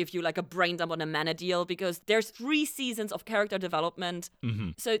gonna give you like a brain dump on Amenadiel because there's 3 seasons of character development. Mm-hmm.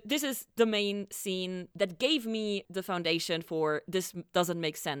 So this is the main scene that gave me the foundation for this doesn't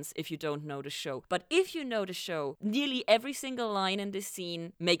make sense if you don't know the show. But if you know the show, nearly every single line in this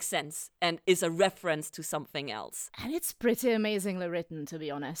scene makes sense and is a reference to something else. And it's pretty amazingly written, to be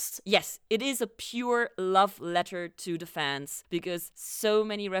honest. Yes, it is a pure love letter to the fans because so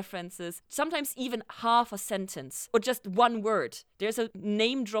many references, sometimes even half a sentence or just one word. There's a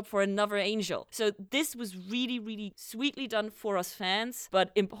name drop for another angel. So this was really, really sweetly done for us fans,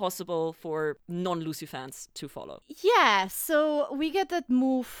 but impossible for non-Lucy fans to follow. Yeah, so we get that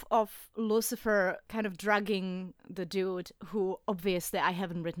move of Lucifer kind of dragging the dude who obviously I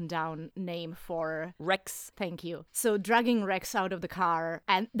haven't written down name for. Rex. Thank you. So dragging Rex out of the car,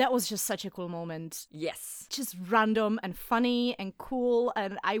 and that was just such a cool moment. Yes. Just random and funny and cool,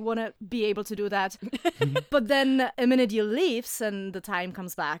 and I want to be able to do that. But then Amenadiel leaves and the time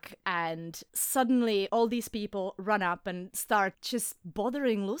comes back, and suddenly all these people run up and start just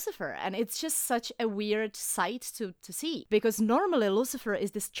bothering Lucifer, and it's just such a weird sight to see, because normally Lucifer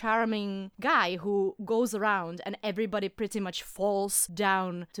is this charming guy who goes around and everybody pretty much falls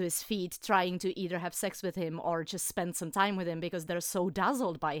down to his feet trying to either have sex with him or just spend some time with him because they're so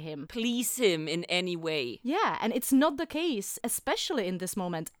dazzled by him. Please him in any way. Yeah, and it's not the case, especially in this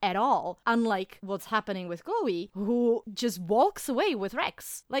moment at all, unlike what's happening with Chloe, who just walks away with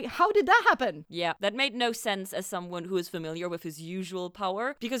Rex. Like, how did that happen? Yeah, that made no sense as someone who is familiar with his usual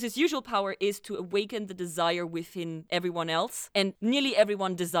power, because his usual power is to awaken the desire within everyone else, and nearly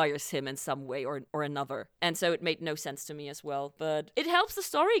everyone desires him in some way or another. And so it made no sense to me as well, but it helps the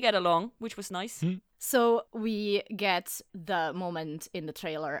story get along, which was nice. So we get the moment in the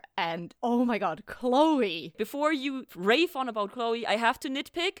trailer, and oh my god, Chloe! Before you rave on about Chloe, I have to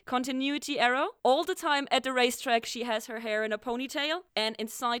nitpick. Continuity error. All the time at the racetrack, she has her hair in a ponytail, and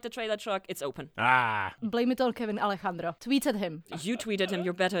inside the trailer truck, it's open. Blame it on Kevin Alejandro. Tweet at him. You tweeted him.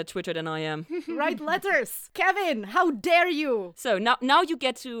 You're better at Twitter than I am. Write letters! Kevin, how dare you! So now you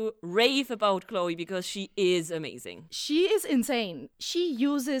get to rave about Chloe because she is amazing. She is insane. She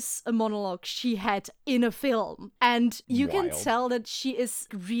uses a monologue she had in a film, and you can tell that she is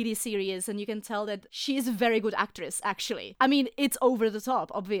really serious, and you can tell that she is a very good actress, actually. I mean, it's over the top,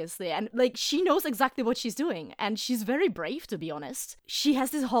 obviously, and like she knows exactly what she's doing, and she's very brave, to be honest. She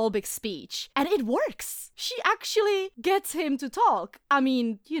has this whole big speech, and it works. She actually gets him to talk. I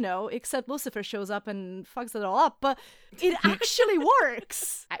mean, except Lucifer shows up and fucks it all up, but it actually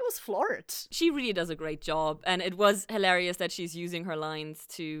works. I was floored. She really does a great job, and it was hilarious that she's using her lines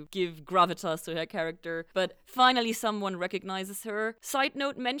to give gravitas to her character, but finally someone recognizes her. Side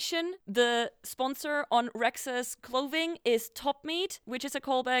note mention, the sponsor on Rex's clothing is Top Meat, which is a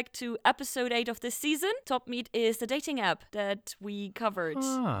callback to episode 8 of this season. Top Meat is the dating app that we covered.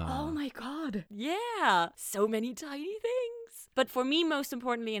 Oh my god. Yeah, so many tiny things. But for me, most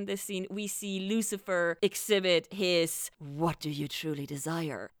importantly in this scene, we see Lucifer exhibit his "what do you truly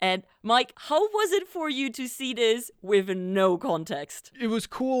desire?" And Mike, how was it for you to see this with no context? It was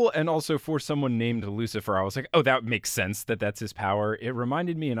cool, and also for someone named Lucifer, I was like, oh, that makes sense that that's his power. It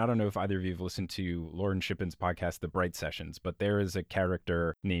reminded me, and I don't know if either of you have listened to Lauren Shippen's podcast, The Bright Sessions, but there is a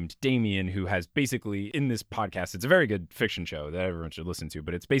character named Damien who has basically, in this podcast, it's a very good fiction show that everyone should listen to,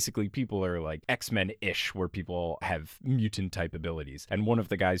 but it's basically people are like X-Men-ish, where people have mutant-type abilities. And one of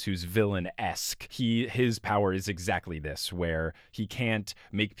the guys who's villain-esque, his power is exactly this, where he can't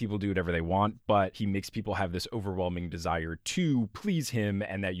make people do whatever they want, but he makes people have this overwhelming desire to please him,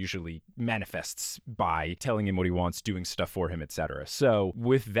 and that usually manifests by telling him what he wants, doing stuff for him, etc. So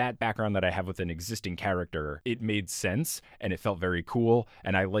with that background that I have with an existing character, it made sense, and it felt very cool,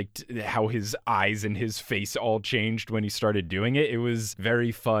 and I liked how his eyes and his face all changed when he started doing it. It was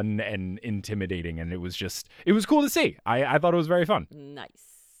very fun and intimidating, and it was cool to see. I thought it was very fun. Nice.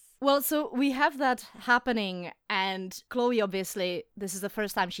 Well, so we have that happening, and Chloe, obviously, this is the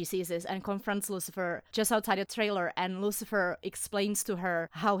first time she sees this, and confronts Lucifer just outside the trailer, and Lucifer explains to her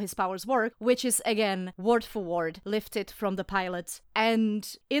how his powers work, which is, again, word for word, lifted from the pilot.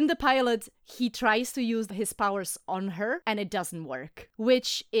 And in the pilot, he tries to use his powers on her, and it doesn't work,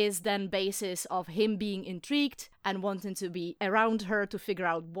 which is then basis of him being intrigued and wanting to be around her to figure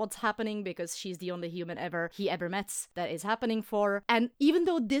out what's happening, because she's the only human he ever met that is happening for. And even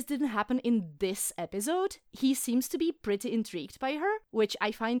though this didn't happen in this episode, he seems to be pretty intrigued by her, which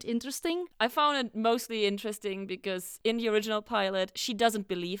I find interesting. I found it mostly interesting because in the original pilot, she doesn't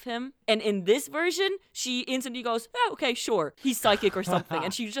believe him. And in this version, she instantly goes, oh, okay, sure, he's psychic or something.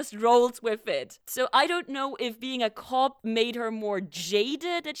 And she just rolls with it. So I don't know if being a cop made her more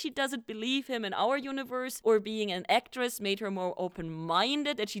jaded that she doesn't believe him in our universe, or being an actress made her more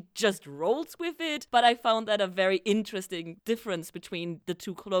open-minded that she just rolls with it. But I found that a very interesting difference between the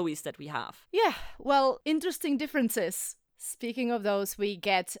two Chloes that we have. Yeah, well, interesting differences. Speaking of those, we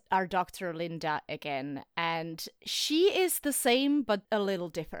get our Dr. Linda again, and she is the same, but a little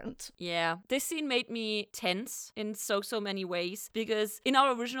different. Yeah, this scene made me tense in so many ways, because in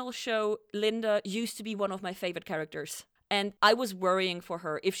our original show, Linda used to be one of my favorite characters. And I was worrying for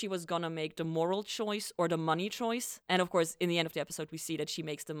her if she was gonna make the moral choice or the money choice. And of course, in the end of the episode, we see that she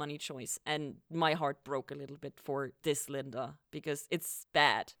makes the money choice. And my heart broke a little bit for this Linda, because it's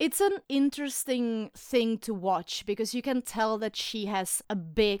bad. It's an interesting thing to watch, because you can tell that she has a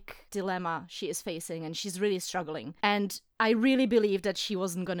big dilemma she is facing, and she's really struggling. And I really believe that she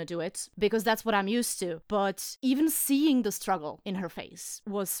wasn't gonna do it, because that's what I'm used to. But even seeing the struggle in her face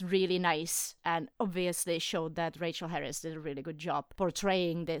was really nice, and obviously showed that Rachel Harris did a really good job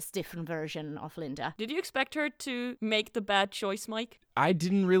portraying this different version of Linda. Did you expect her to make the bad choice, Mike? I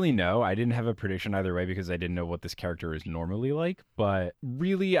didn't really know. I didn't have a prediction either way, because I didn't know what this character is normally like. But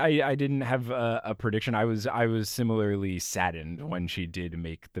really, I didn't have a prediction. I was similarly saddened when she did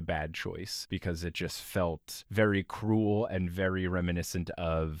make the bad choice, because it just felt very cruel and very reminiscent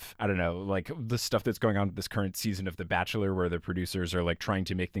of, I don't know, like the stuff that's going on with this current season of The Bachelor, where the producers are like trying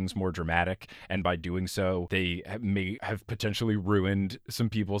to make things more dramatic, and by doing so, they may have potentially ruined some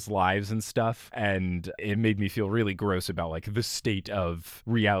people's lives and stuff. And it made me feel really gross about like the state of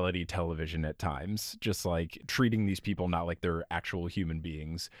reality television at times, just like treating these people not like they're actual human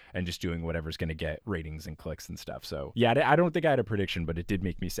beings and just doing whatever's going to get ratings and clicks and stuff. So yeah, I don't think I had a prediction, but it did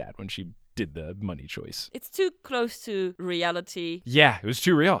make me sad when she did the money choice. It's too close to reality. Yeah, it was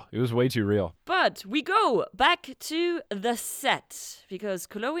too real. It was way too real. But we go back to the set, because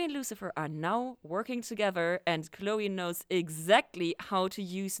Chloe and Lucifer are now working together, and Chloe knows exactly how to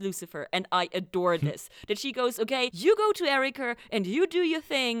use Lucifer, and I adore this. That she goes, okay, you go to Erica and you do your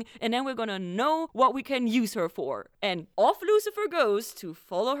thing, and then we're gonna know what we can use her for. And off Lucifer goes to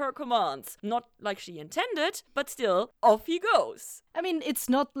follow her commands. Not like she intended, but still, off he goes. I mean, it's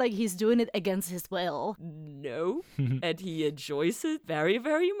not like he's doing it against his will. No, and he enjoys it very,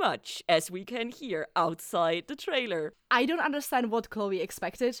 very much, as we can hear outside the trailer. I don't understand what Chloe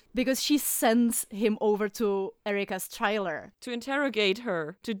expected, because she sends him over to Erica's trailer. To interrogate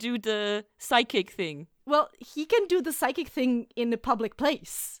her, to do the psychic thing. Well, he can do the psychic thing in a public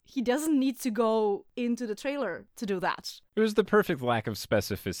place. He doesn't need to go into the trailer to do that. It was the perfect lack of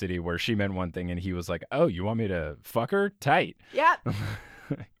specificity, where she meant one thing and he was like, oh, you want me to fuck her? Tight. Yeah.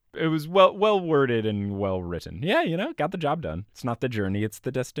 It was well worded and well written. Yeah, got the job done. It's not the journey, it's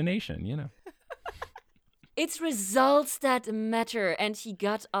the destination, It's results that matter, and he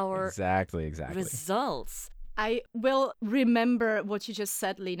got our Exactly. results. I will remember what you just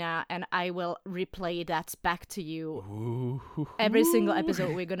said, Lena, and I will replay that back to you every single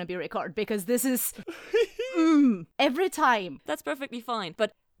episode we're going to be recording, because this is every time. That's perfectly fine.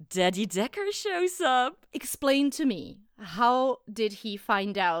 But Daddy Decker shows up. Explain to me, how did he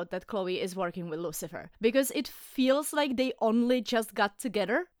find out that Chloe is working with Lucifer? Because it feels like they only just got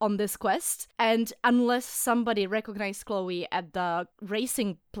together on this quest, and unless somebody recognized Chloe at the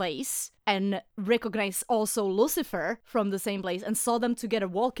racing place and recognized also Lucifer from the same place and saw them together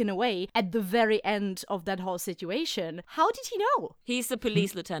walking away at the very end of that whole situation, how did he know? He's a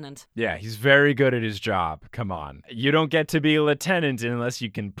police lieutenant. Yeah, he's very good at his job. Come on. You don't get to be a lieutenant unless you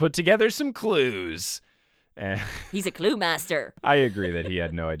can put together some clues. He's a clue master. I agree that he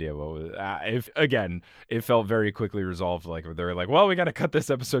had no idea what was. It felt very quickly resolved. Like they were like, "Well, we got to cut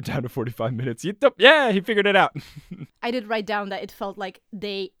this episode down to 45 minutes." Yeah, he figured it out. I did write down that it felt like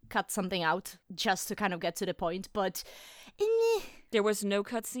they cut something out just to kind of get to the point, but there was no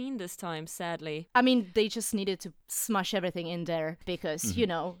cutscene this time, sadly. I mean, they just needed to smush everything in there because,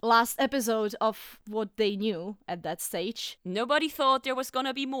 last episode of what they knew at that stage. Nobody thought there was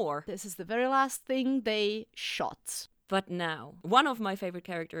gonna be more. This is the very last thing they shot. But now, one of my favorite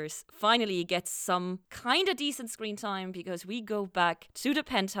characters finally gets some kind of decent screen time, because we go back to the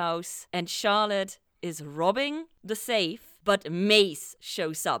penthouse and Charlotte is robbing the safe. But Mace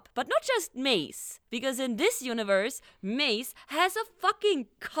shows up. But not just Mace, because in this universe, Mace has a fucking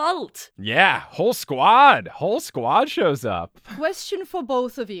cult. Yeah, whole squad shows up. Question for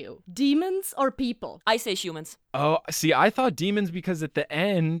both of you. Demons or people? I say humans. Oh, see, I thought demons because at the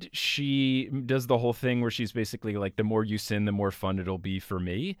end, she does the whole thing where she's basically like, the more you sin, the more fun it'll be for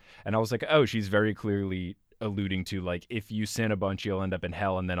me. And I was like, oh, she's very clearly alluding to, like, if you sin a bunch, you'll end up in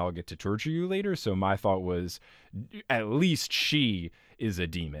hell and then I'll get to torture you later. So my thought was, at least she is a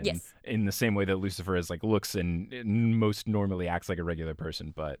demon. Yes. In the same way that Lucifer is, like, looks and most normally acts like a regular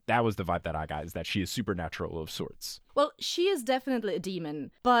person. But that was the vibe that I got, is that she is supernatural of sorts. Well, she is definitely a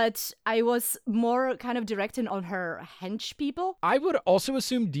demon, but I was more kind of directing on her hench people. I would also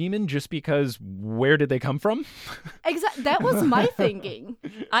assume demon, just because where did they come from? Exactly. That was my thinking.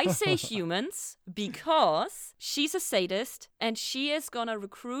 I say humans because she's a sadist and she is gonna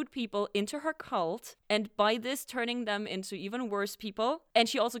recruit people into her cult, and by this turning them into even worse people. And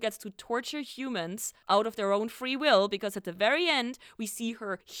she also gets to torture humans out of their own free will, because at the very end we see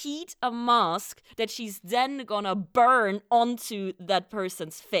her heat a mask that she's then gonna burn onto that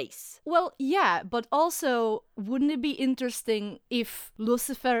person's face. Well, yeah, but also, wouldn't it be interesting if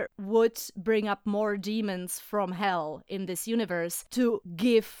Lucifer would bring up more demons from hell in this universe to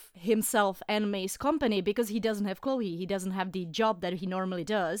give himself and Mace company, because he doesn't have Chloe, he doesn't have the job that he normally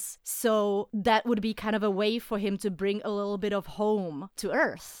does. So that would be kind of a way for him to bring a little bit of home to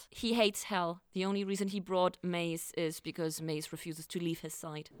Earth. He hates hell. The only reason he brought Mace is because Mace refuses to leave his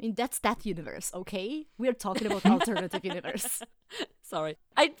side. I mean, that's that universe, okay? We're talking about alternative universe. Sorry.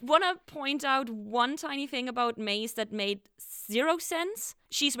 I want to point out one tiny thing about Mace that made zero sense.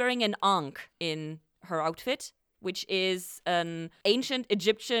 She's wearing an ankh in her outfit, which is an ancient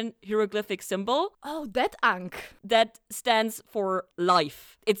Egyptian hieroglyphic symbol. Oh, that ankh. That stands for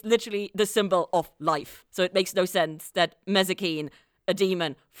life. It's literally the symbol of life. So it makes no sense that Mezakine, a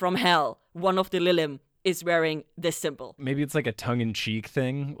demon from hell, one of the Lilim, is wearing this symbol. Maybe it's like a tongue-in-cheek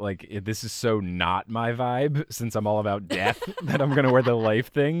thing. Like, this is so not my vibe, since I'm all about death, that I'm gonna wear the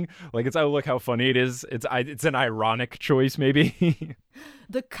life thing. Like, it's, oh, look how funny it is. It's an ironic choice, maybe.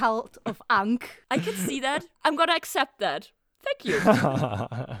 The cult of Ankh. I can see that. I'm gonna accept that. Thank you.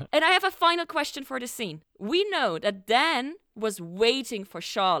 And I have a final question for the scene. We know that Dan was waiting for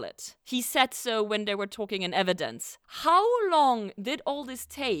Charlotte. He said so when they were talking in evidence. How long did all this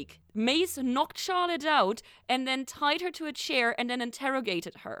take? Mace knocked Charlotte out and then tied her to a chair and then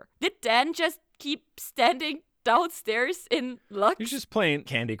interrogated her. Did Dan just keep standing downstairs in Lux? He's just playing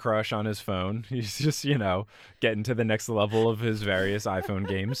Candy Crush on his phone. He's just, getting to the next level of his various iPhone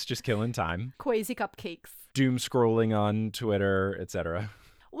games, just killing time. Quasi cupcakes. Doom scrolling on Twitter, etc.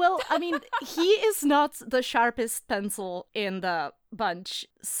 Well, I mean, he is not the sharpest pencil in the bunch,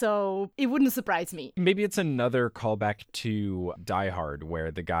 so it wouldn't surprise me. Maybe it's another callback to Die Hard,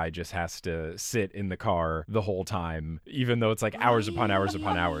 where the guy just has to sit in the car the whole time, even though it's like hours upon hours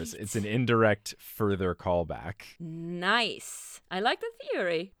upon hours. It's an indirect further callback. Nice. I like the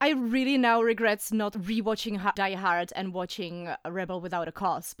theory. I really now regret not rewatching Die Hard and watching Rebel Without a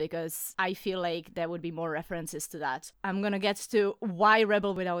Cause, because I feel like there would be more references to that. I'm gonna get to why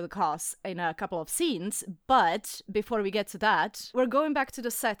Rebel Without a Cause in a couple of scenes, but before we get to that, we're going back to the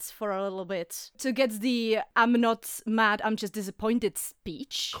the sets for a little bit to get the "I'm not mad, I'm just disappointed"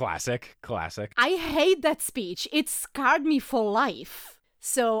 speech. Classic. I hate that speech. It scarred me for life.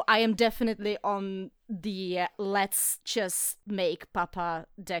 So I am definitely on the let's just make Papa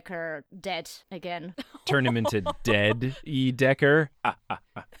Decker dead again. Turn him into dead E. Decker.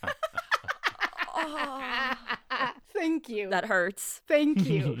 Thank you. That hurts. Thank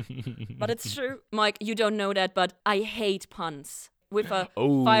you. But it's true. Mike, you don't know that, but I hate puns. With a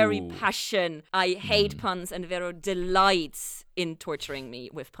fiery passion. I hate puns, and Vero delights in torturing me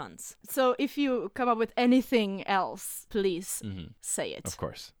with puns. So if you come up with anything else, please say it. Of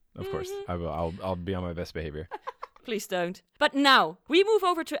course. I'll be on my best behavior. Please don't. But now, we move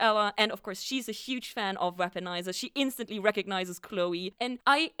over to Ella, and of course, she's a huge fan of Weaponizer. She instantly recognizes Chloe, and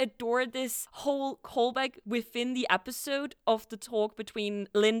I adore this whole callback within the episode of the talk between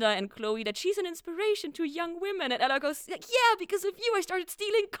Linda and Chloe, that she's an inspiration to young women. And Ella goes, yeah, because of you, I started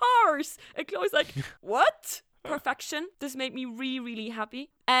stealing cars. And Chloe's like, what? Perfection. This made me really, really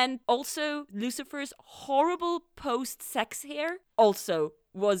happy. And also, Lucifer's horrible post-sex hair also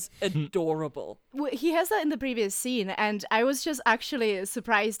was adorable. He has that in the previous scene, and I was just actually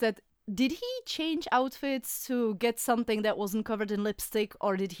surprised that did he change outfits to get something that wasn't covered in lipstick,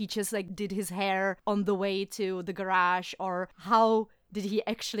 or did he just did his hair on the way to the garage, or how did he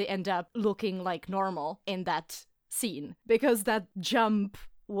actually end up looking like normal in that scene? Because that jump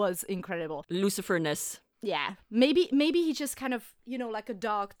was incredible. Lucifer-ness. Yeah, maybe he just kind of, like a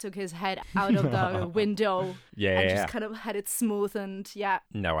dog took his head out of the window and just kind of had it smooth and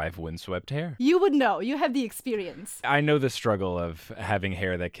Now I have windswept hair. You would know. You have the experience. I know the struggle of having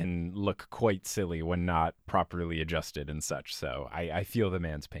hair that can look quite silly when not properly adjusted and such, so I feel the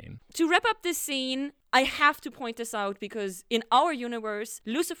man's pain. To wrap up this scene, I have to point this out because in our universe,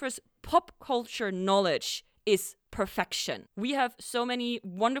 Lucifer's pop culture knowledge is perfection. We have so many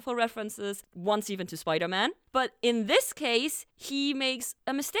wonderful references, once even to Spider-Man. But in this case, he makes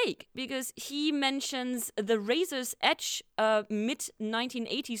a mistake because he mentions The Razor's Edge, a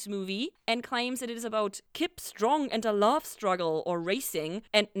mid-1980s movie, and claims that it is about Kip Strong and a love struggle or racing.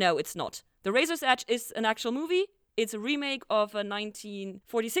 And no, it's not. The Razor's Edge is an actual movie. It's a remake of a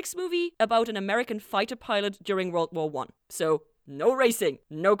 1946 movie about an American fighter pilot during World War I. So no racing,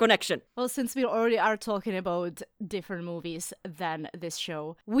 no connection. Well, since we already are talking about different movies than this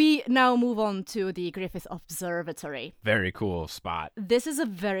show, we now move on to the Griffith Observatory. Very cool spot. This is a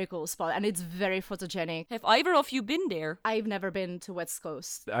very cool spot, and it's very photogenic. Have either of you been there? I've never been to West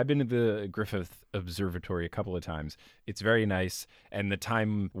Coast. I've been to the Griffith Observatory a couple of times. It's very nice, and the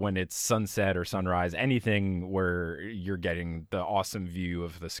time when it's sunset or sunrise, anything where you're getting the awesome view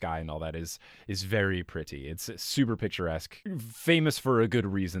of the sky and all that is very pretty. It's super picturesque. Famous for a good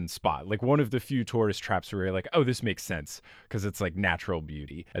reason spot. Like one of the few tourist traps where you're like, oh, this makes sense because it's like natural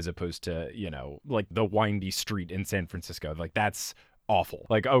beauty as opposed to, like the windy street in San Francisco. Like that's awful.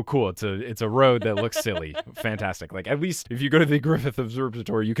 Like, oh, cool. It's a road that looks silly. Fantastic. Like at least if you go to the Griffith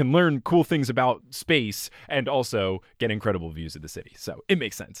Observatory, you can learn cool things about space and also get incredible views of the city. So it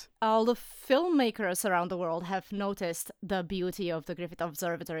makes sense. All the filmmakers around the world have noticed the beauty of the Griffith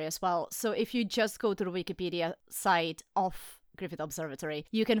Observatory as well. So if you just go to the Wikipedia site of Griffith Observatory,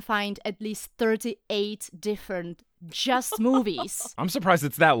 you can find at least 38 different just movies. I'm surprised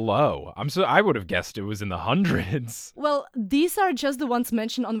it's that low. I would have guessed it was in the hundreds. Well, these are just the ones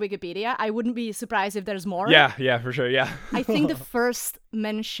mentioned on Wikipedia. I wouldn't be surprised if there's more. Yeah, for sure, yeah. I think the first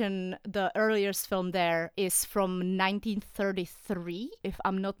mention, the earliest film there, is from 1933, if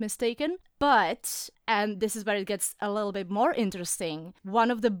I'm not mistaken. But, and this is where it gets a little bit more interesting,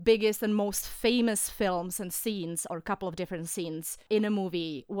 one of the biggest and most famous films and scenes, or a couple of different scenes in a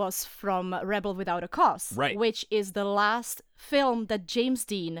movie, was from Rebel Without a Cause, right, which is the last film that James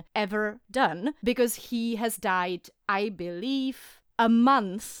Dean ever done, because he has died, I believe, a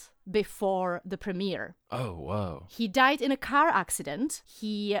month before the premiere. Oh, whoa. He died in a car accident.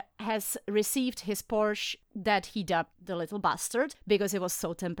 He has received his Porsche that he dubbed the Little Bastard because it was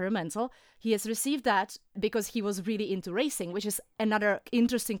so temperamental. He has received that because he was really into racing, which is another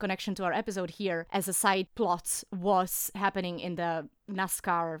interesting connection to our episode here, as a side plot was happening in the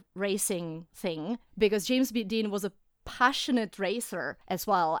NASCAR racing thing, because James B. Dean was a passionate racer as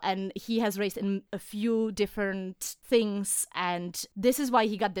well, and he has raced in a few different things, and this is why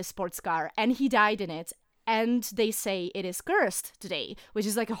he got this sports car, and he died in it, and they say it is cursed today, which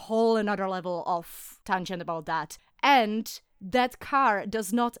is like a whole another level of tangent about that. And that car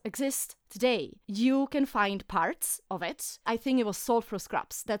does not exist today. You can find parts of it. I think it was sold for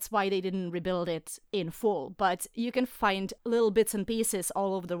scraps. That's why they didn't rebuild it in full. But you can find little bits and pieces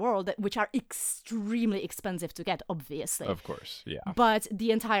all over the world, which are extremely expensive to get, obviously. Of course, yeah. But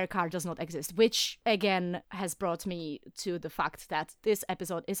the entire car does not exist, which again has brought me to the fact that this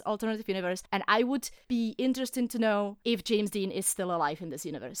episode is alternative universe, and I would be interested to know if James Dean is still alive in this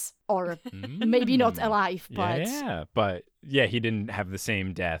universe, or maybe not alive, but yeah, he didn't have the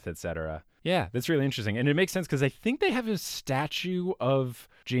same death, etc. Yeah, that's really interesting. And it makes sense because I think they have a statue of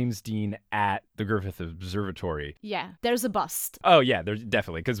James Dean at the Griffith Observatory. Yeah, there's a bust. Oh, yeah, there's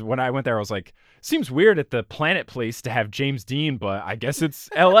definitely. Because when I went there, I was like, seems weird at the Planet Place to have James Dean, but I guess it's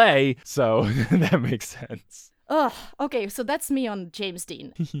LA, so that makes sense. Ugh, okay, so that's me on James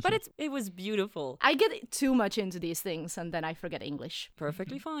Dean. But it was beautiful. I get too much into these things and then I forget English.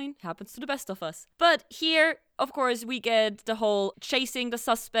 Perfectly fine. Happens to the best of us. But here, of course, we get the whole chasing the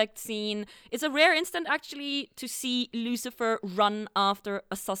suspect scene. It's a rare instant, actually, to see Lucifer run after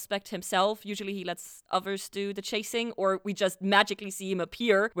a suspect himself. Usually he lets others do the chasing, or we just magically see him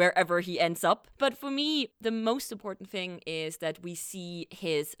appear wherever he ends up. But for me, the most important thing is that we see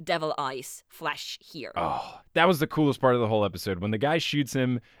his devil eyes flash here. Oh, that was the coolest part of the whole episode. When the guy shoots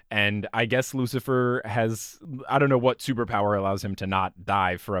him, and I guess Lucifer has, I don't know what superpower allows him to not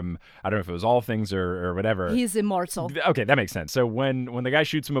die from, I don't know if it was all things or whatever. He's immortal. Okay, that makes sense. So when the guy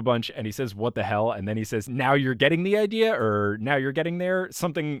shoots him a bunch and he says, what the hell? And then he says, now you're getting the idea, or now you're getting there,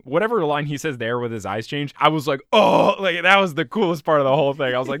 something, whatever line he says there with his eyes change, I was like, oh, like that was the coolest part of the whole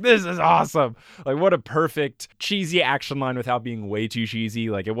thing. I was like, this is awesome. Like what a perfect cheesy action line without being way too cheesy.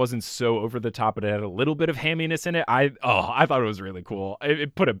 Like it wasn't so over the top, but it had a little bit of hamminess in it. I thought it was really cool.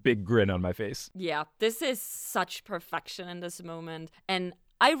 It put a big grin on my face. Yeah, this is such perfection in this moment. And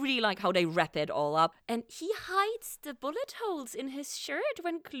I really like how they wrap it all up. And he hides the bullet holes in his shirt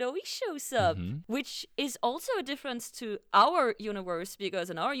when Chloe shows up, which is also a difference to our universe,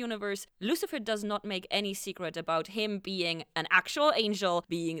 because in our universe, Lucifer does not make any secret about him being an actual angel,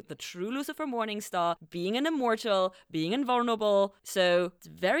 being the true Lucifer Morningstar, being an immortal, being invulnerable. So it's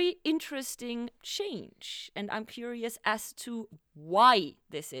a very interesting change. And I'm curious as to why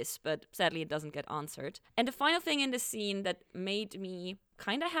this is, but sadly it doesn't get answered. And the final thing in the scene that made me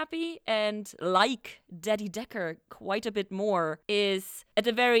kind of happy and like Daddy Decker quite a bit more is at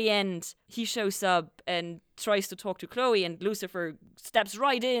the very end, he shows up and tries to talk to Chloe, and Lucifer steps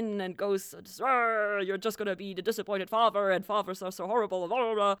right in and goes, you're just gonna be the disappointed father, and fathers are so horrible, blah,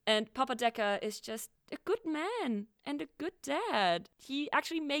 blah, blah. And Papa Decker is just a good man and a good dad. He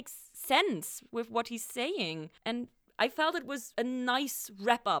actually makes sense with what he's saying, and I felt it was a nice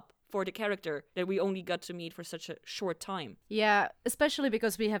wrap up for the character that we only got to meet for such a short time. Yeah, especially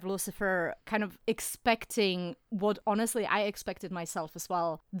because we have Lucifer kind of expecting what honestly I expected myself as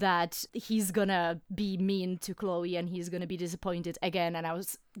well, that he's gonna be mean to Chloe and he's gonna be disappointed again, and I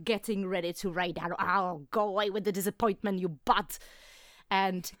was getting ready to write down, oh, go away with the disappointment, you butt.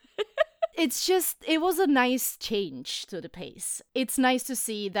 And it was a nice change to the pace. It's nice to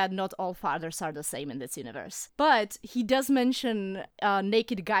see that not all fathers are the same in this universe. But he does mention a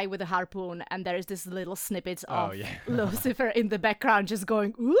naked guy with a harpoon, and there's this little snippet of Lucifer in the background just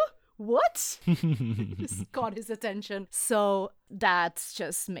going, ooh, what? Just caught his attention. So that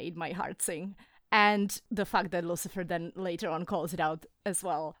just made my heart sing. And the fact that Lucifer then later on calls it out as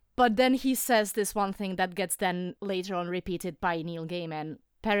well. But then he says this one thing that gets then later on repeated by Neil Gaiman.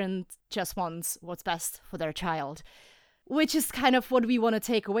 Parent just wants what's best for their child, which is kind of what we want to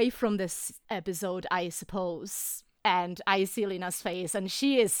take away from this episode, I suppose. And I see Lena's face, and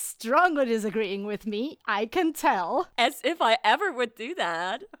she is strongly disagreeing with me. I can tell. As if I ever would do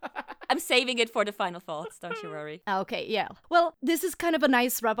that. I'm saving it for the final thoughts, don't you worry. Okay, yeah. Well, this is kind of a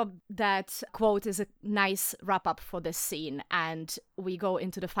nice wrap-up. That quote is a nice wrap-up for this scene. And we go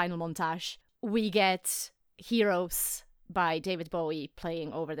into the final montage. We get Heroes by David Bowie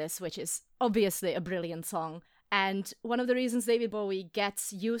playing over this, which is obviously a brilliant song. And one of the reasons David Bowie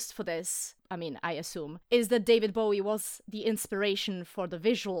gets used for this, I mean, I assume, is that David Bowie was the inspiration for the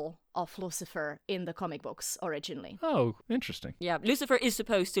visual of Lucifer in the comic books originally. Oh, interesting. Yeah, Lucifer is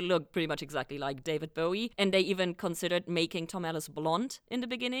supposed to look pretty much exactly like David Bowie, and they even considered making Tom Ellis blonde in the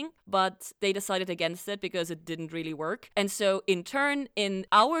beginning, but they decided against it because it didn't really work. And so in turn, in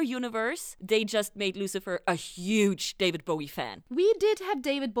our universe, they just made Lucifer a huge David Bowie fan. We did have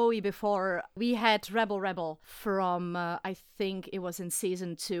David Bowie before. We had Rebel from, I think it was in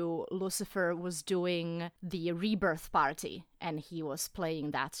season 2, Lucifer was doing the Rebirth party, and he was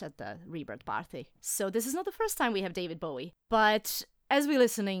playing that at the Rebirth party. So this is not the first time we have David Bowie. But as we're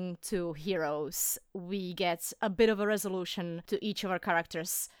listening to Heroes, we get a bit of a resolution to each of our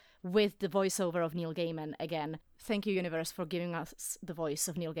characters. with the voiceover of Neil Gaiman again. Thank you, universe, for giving us the voice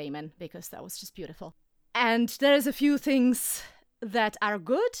of Neil Gaiman, because that was just beautiful. And there's a few things that are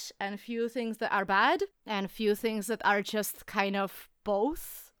good, and a few things that are bad, and a few things that are just kind of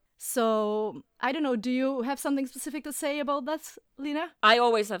both. So, I don't know, do you have something specific to say about that, Lena? I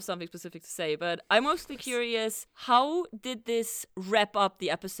always have something specific to say, but I'm mostly curious, how did this wrap up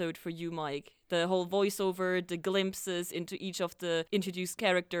the episode for you, Mike? The whole voiceover, the glimpses into each of the introduced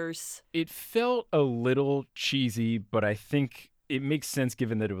characters. It felt a little cheesy, but I think it makes sense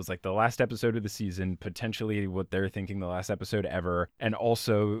given that it was like the last episode of the season, potentially what they're thinking the last episode ever, and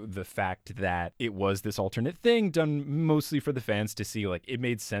also the fact that it was this alternate thing done mostly for the fans to see. Like, it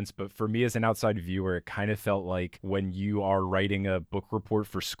made sense, but for me as an outside viewer, it kind of felt like when you are writing a book report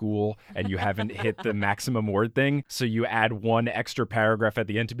for school and you haven't hit the maximum word thing, so you add one extra paragraph at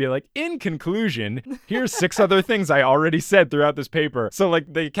the end to be like, in conclusion, here's 6 other things I already said throughout this paper. So like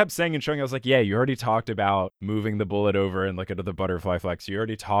they kept saying and showing, I was like, yeah, you already talked about moving the bullet over and look at the butterfly flex. You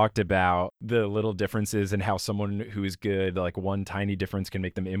already talked about the little differences and how someone who is good, like one tiny difference can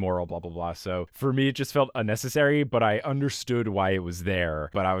make them immoral, blah, blah, blah. So for me, it just felt unnecessary, but I understood why it was there.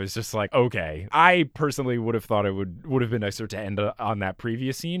 But I was just like, okay. I personally would have thought it would have been nicer to end on that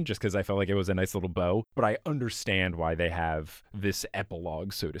previous scene, just because I felt like it was a nice little bow. But I understand why they have this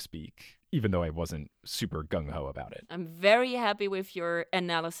epilogue, so to speak, even though I wasn't super gung-ho about it. I'm very happy with your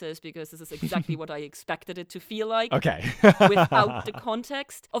analysis, because this is exactly what I expected it to feel like. Okay. Without the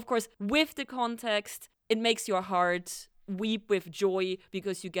context. Of course, with the context, it makes your heart weep with joy,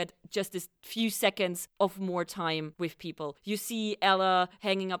 because you get just this few seconds of more time with people. You see Ella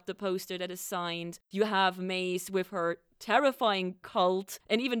hanging up the poster that is signed. You have Mace with her terrifying cult,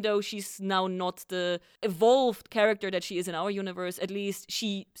 and even though she's now not the evolved character that she is in our universe, at least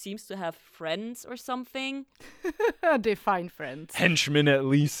she seems to have friends or something. Define friends. Henchmen, at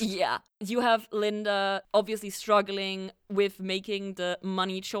least. Yeah. You have Linda obviously struggling with making the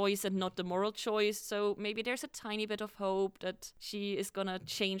money choice and not the moral choice, so maybe there's a tiny bit of hope that she is gonna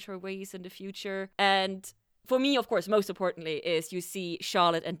change her ways in the future. And for me, of course, most importantly, is you see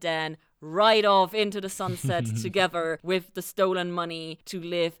Charlotte and Dan ride off into the sunset together with the stolen money to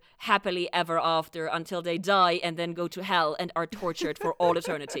live happily ever after until they die and then go to hell and are tortured for all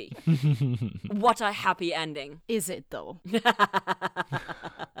eternity. What a happy ending. Is it, though?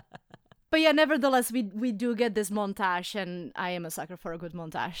 But yeah, nevertheless, we do get this montage, and I am a sucker for a good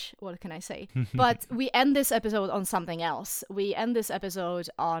montage. What can I say? But we end this episode on something else. We end this episode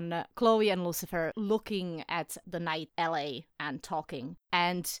on Chloe and Lucifer looking at the night LA and talking.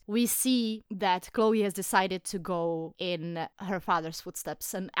 And we see that Chloe has decided to go in her father's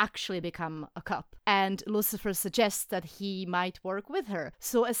footsteps and actually become a cop. And Lucifer suggests that he might work with her.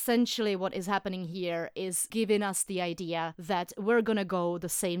 So essentially what is happening here is giving us the idea that we're gonna go the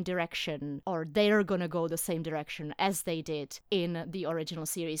same direction, or they're gonna go the same direction as they did in the original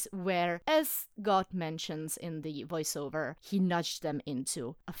series, where, as God mentions in the voiceover, he nudged them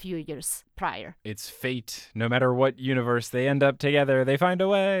into a few years prior. It's fate. No matter what universe they end up together, they find a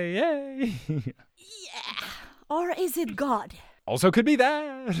way. Yay! Yeah. Or is it God? Also could be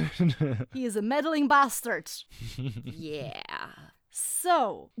that. He is a meddling bastard. Yeah.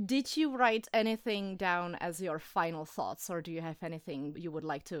 So, did you write anything down as your final thoughts, or do you have anything you would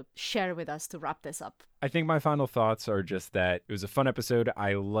like to share with us to wrap this up? I think my final thoughts are just that it was a fun episode.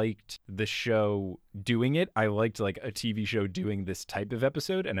 I liked the show doing it. I liked like a TV show doing this type of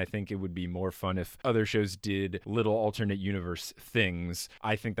episode, and I think it would be more fun if other shows did little alternate universe things.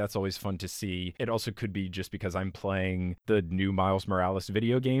 I think that's always fun to see. It also could be just because I'm playing the new Miles Morales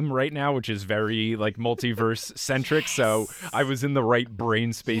video game right now, which is very like multiverse centric. Yes. So I was in the right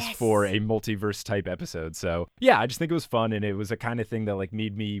brain space for a multiverse type episode. So yeah, I just think it was fun, and it was a kind of thing that like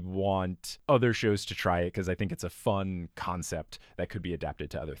made me want other shows to try it, because I think it's a fun concept that could be adapted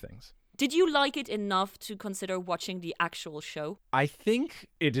to other things. Did you like it enough to consider watching the actual show? I think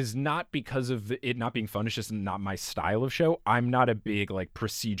it is not because of it not being fun. It's just not my style of show. I'm not a big like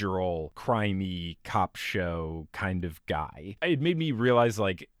procedural, crimey cop show kind of guy. It made me realize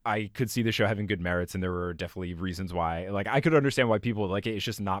like I could see the show having good merits, and there were definitely reasons why. Like, I could understand why people would like it. It's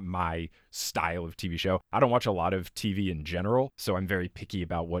just not my style of TV show. I don't watch a lot of TV in general, so I'm very picky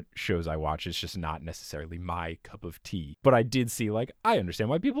about what shows I watch. It's just not necessarily my cup of tea. But I did see, like, I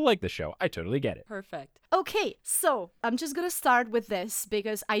understand why people like the show. I totally get it. Perfect. Okay, so I'm just gonna start with this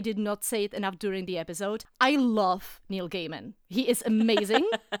because I did not say it enough during the episode. I love Neil Gaiman. He is amazing.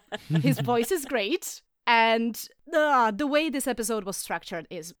 His voice is great. And the way this episode was structured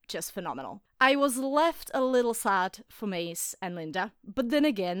is just phenomenal. I was left a little sad for Mace and Linda, but then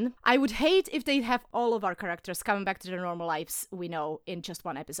again, I would hate if they'd have all of our characters coming back to their normal lives we know in just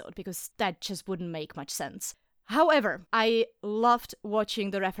one episode, because that just wouldn't make much sense. However, I loved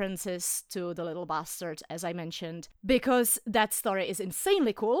watching the references to the little bastard, as I mentioned, because that story is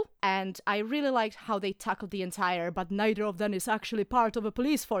insanely cool, and I really liked how they tackled the entire "but neither of them is actually part of a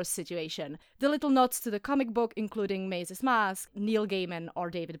police force" situation. The little nods to the comic book, including Maze's mask, Neil Gaiman, or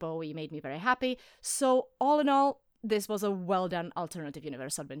David Bowie, made me very happy. So all in all, this was a well-done alternative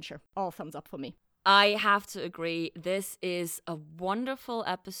universe adventure. All thumbs up for me. I have to agree. This is a wonderful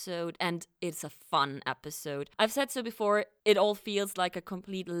episode and it's a fun episode. I've said so before, it all feels like a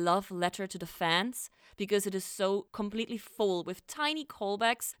complete love letter to the fans because it is so completely full with tiny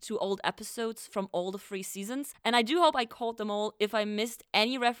callbacks to old episodes from all the 3 seasons. And I do hope I caught them all. If I missed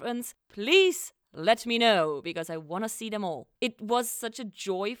any reference, please let me know because I want to see them all. It was such a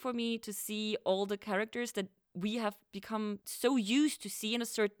joy for me to see all the characters that we have become so used to see in a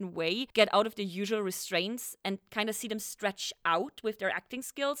certain way get out of the usual restraints and kind of see them stretch out with their acting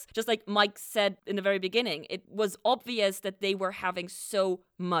skills. Just like Mike said in the very beginning, it was obvious that they were having so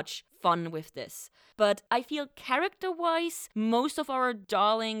much fun with this. But I feel character-wise, most of our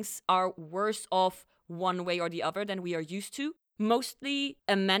darlings are worse off one way or the other than we are used to. Mostly,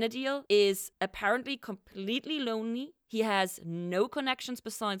 Amenadiel is apparently completely lonely. He has no connections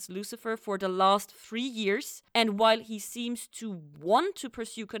besides Lucifer for the last 3 years. And while he seems to want to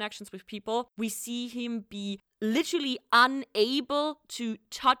pursue connections with people, we see him be literally unable to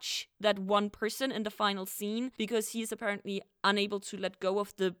touch that one person in the final scene because he is apparently unable to let go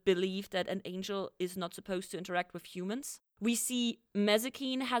of the belief that an angel is not supposed to interact with humans. We see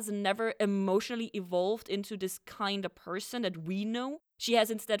Mezakine has never emotionally evolved into this kind of person that we know. She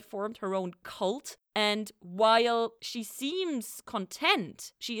has instead formed her own cult. And while she seems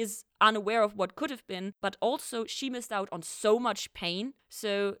content, she is unaware of what could have been, but also she missed out on so much pain.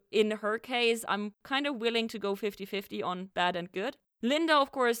 So in her case, I'm kind of willing to go 50-50 on bad and good. Linda,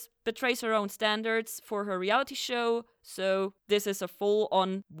 of course, betrays her own standards for her reality show. So this is a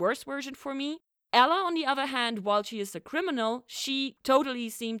full-on worse version for me. Ella, on the other hand, while she is a criminal, she totally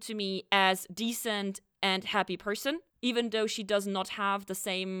seemed to me as decent and happy person, even though she does not have the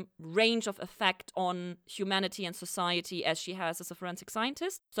same range of effect on humanity and society as she has as a forensic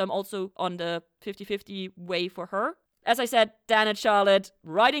scientist. So I'm also on the 50-50 way for her. As I said, Dan and Charlotte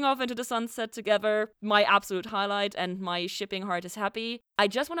riding off into the sunset together, my absolute highlight, and my shipping heart is happy. I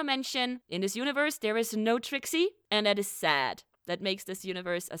just want to mention, in this universe, there is no Trixie, and that is sad. That makes this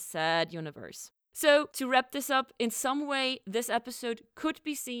universe a sad universe. So, to wrap this up, in some way, this episode could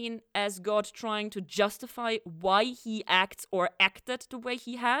be seen as God trying to justify why he acts or acted the way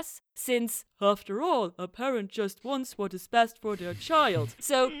he has, since, after all, a parent just wants what is best for their child.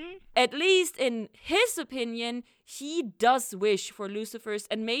 So, at least in his opinion, he does wish for Lucifer's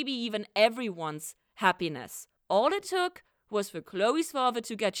and maybe even everyone's happiness. All it took was for Chloe's father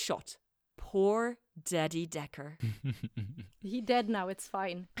to get shot. Poor Daddy Decker. He dead now, it's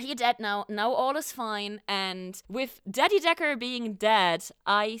fine. He dead now. Now all is fine. And with Daddy Decker being dead,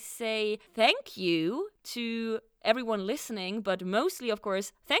 I say thank you to everyone listening, but mostly, of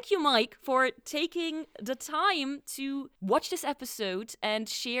course, thank you, Mike, for taking the time to watch this episode and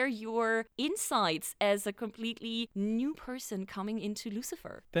share your insights as a completely new person coming into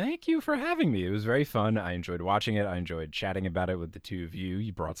Lucifer. Thank you for having me. It was very fun. I enjoyed watching it. I enjoyed chatting about it with the two of you.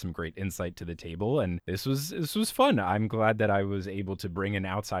 You brought some great insight to the table, and this was fun. I'm glad that I was able to bring an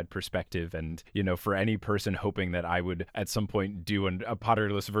outside perspective, and, you know, for any person hoping that I would at some point do a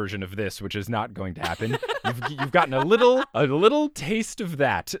Potterless version of this, which is not going to happen, you've gotten a little taste of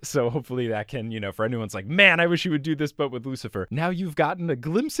that. So hopefully that can, you know, for anyone's like, man, I wish you would do this, but with Lucifer. Now you've gotten a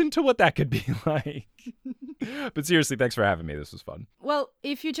glimpse into what that could be like. But seriously, thanks for having me. This was fun. Well,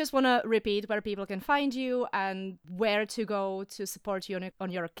 if you just want to repeat where people can find you and where to go to support you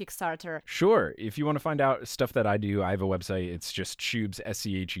on your Kickstarter. Sure. If you want to find out stuff that I do, I have a website. It's just schubs,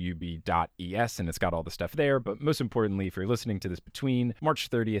 schub.es, and it's got all the stuff there. But most importantly, if you're listening to this between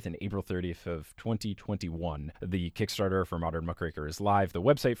March 30th and April 30th of 2021, the Kickstarter for Modern Muckraker is live. The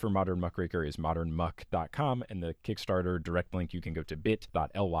website for Modern Muckraker is modernmuck.com, and the Kickstarter direct link, you can go to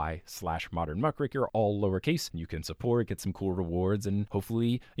bit.ly/modernmuckraker, all lowercase. You can support, get some cool rewards, and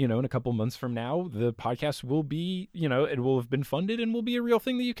hopefully, you know, in a couple months from now, the podcast will be, you know, it will have been funded and will be a real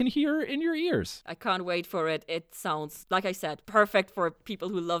thing that you can hear in your ears. I can't wait for it. It sounds, like I said, perfect for people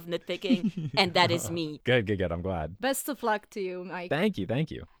who love nitpicking, and that is me. Good. I'm glad. Best of luck to you, Mike. Thank you.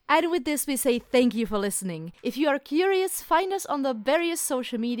 And with this, we say thank you for listening. If you are curious, find us on the various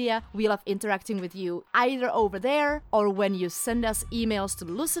social media. We love interacting with you either over there or when you send us emails to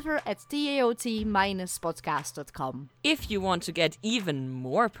lucifer@taot-podcast.com. If you want to get even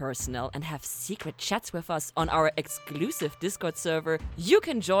more personal and have secret chats with us on our exclusive Discord server, you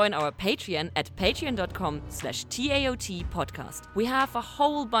can join our Patreon at patreon.com/TAOT podcast. We have a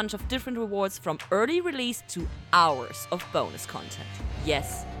whole bunch of different rewards from early release to hours of bonus content.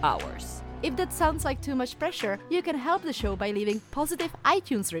 Yes, hours. If that sounds like too much pressure, you can help the show by leaving positive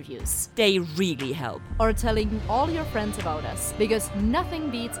iTunes reviews. They really help. Or telling all your friends about us, because nothing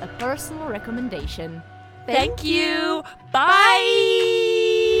beats a personal recommendation. Thank you. Bye.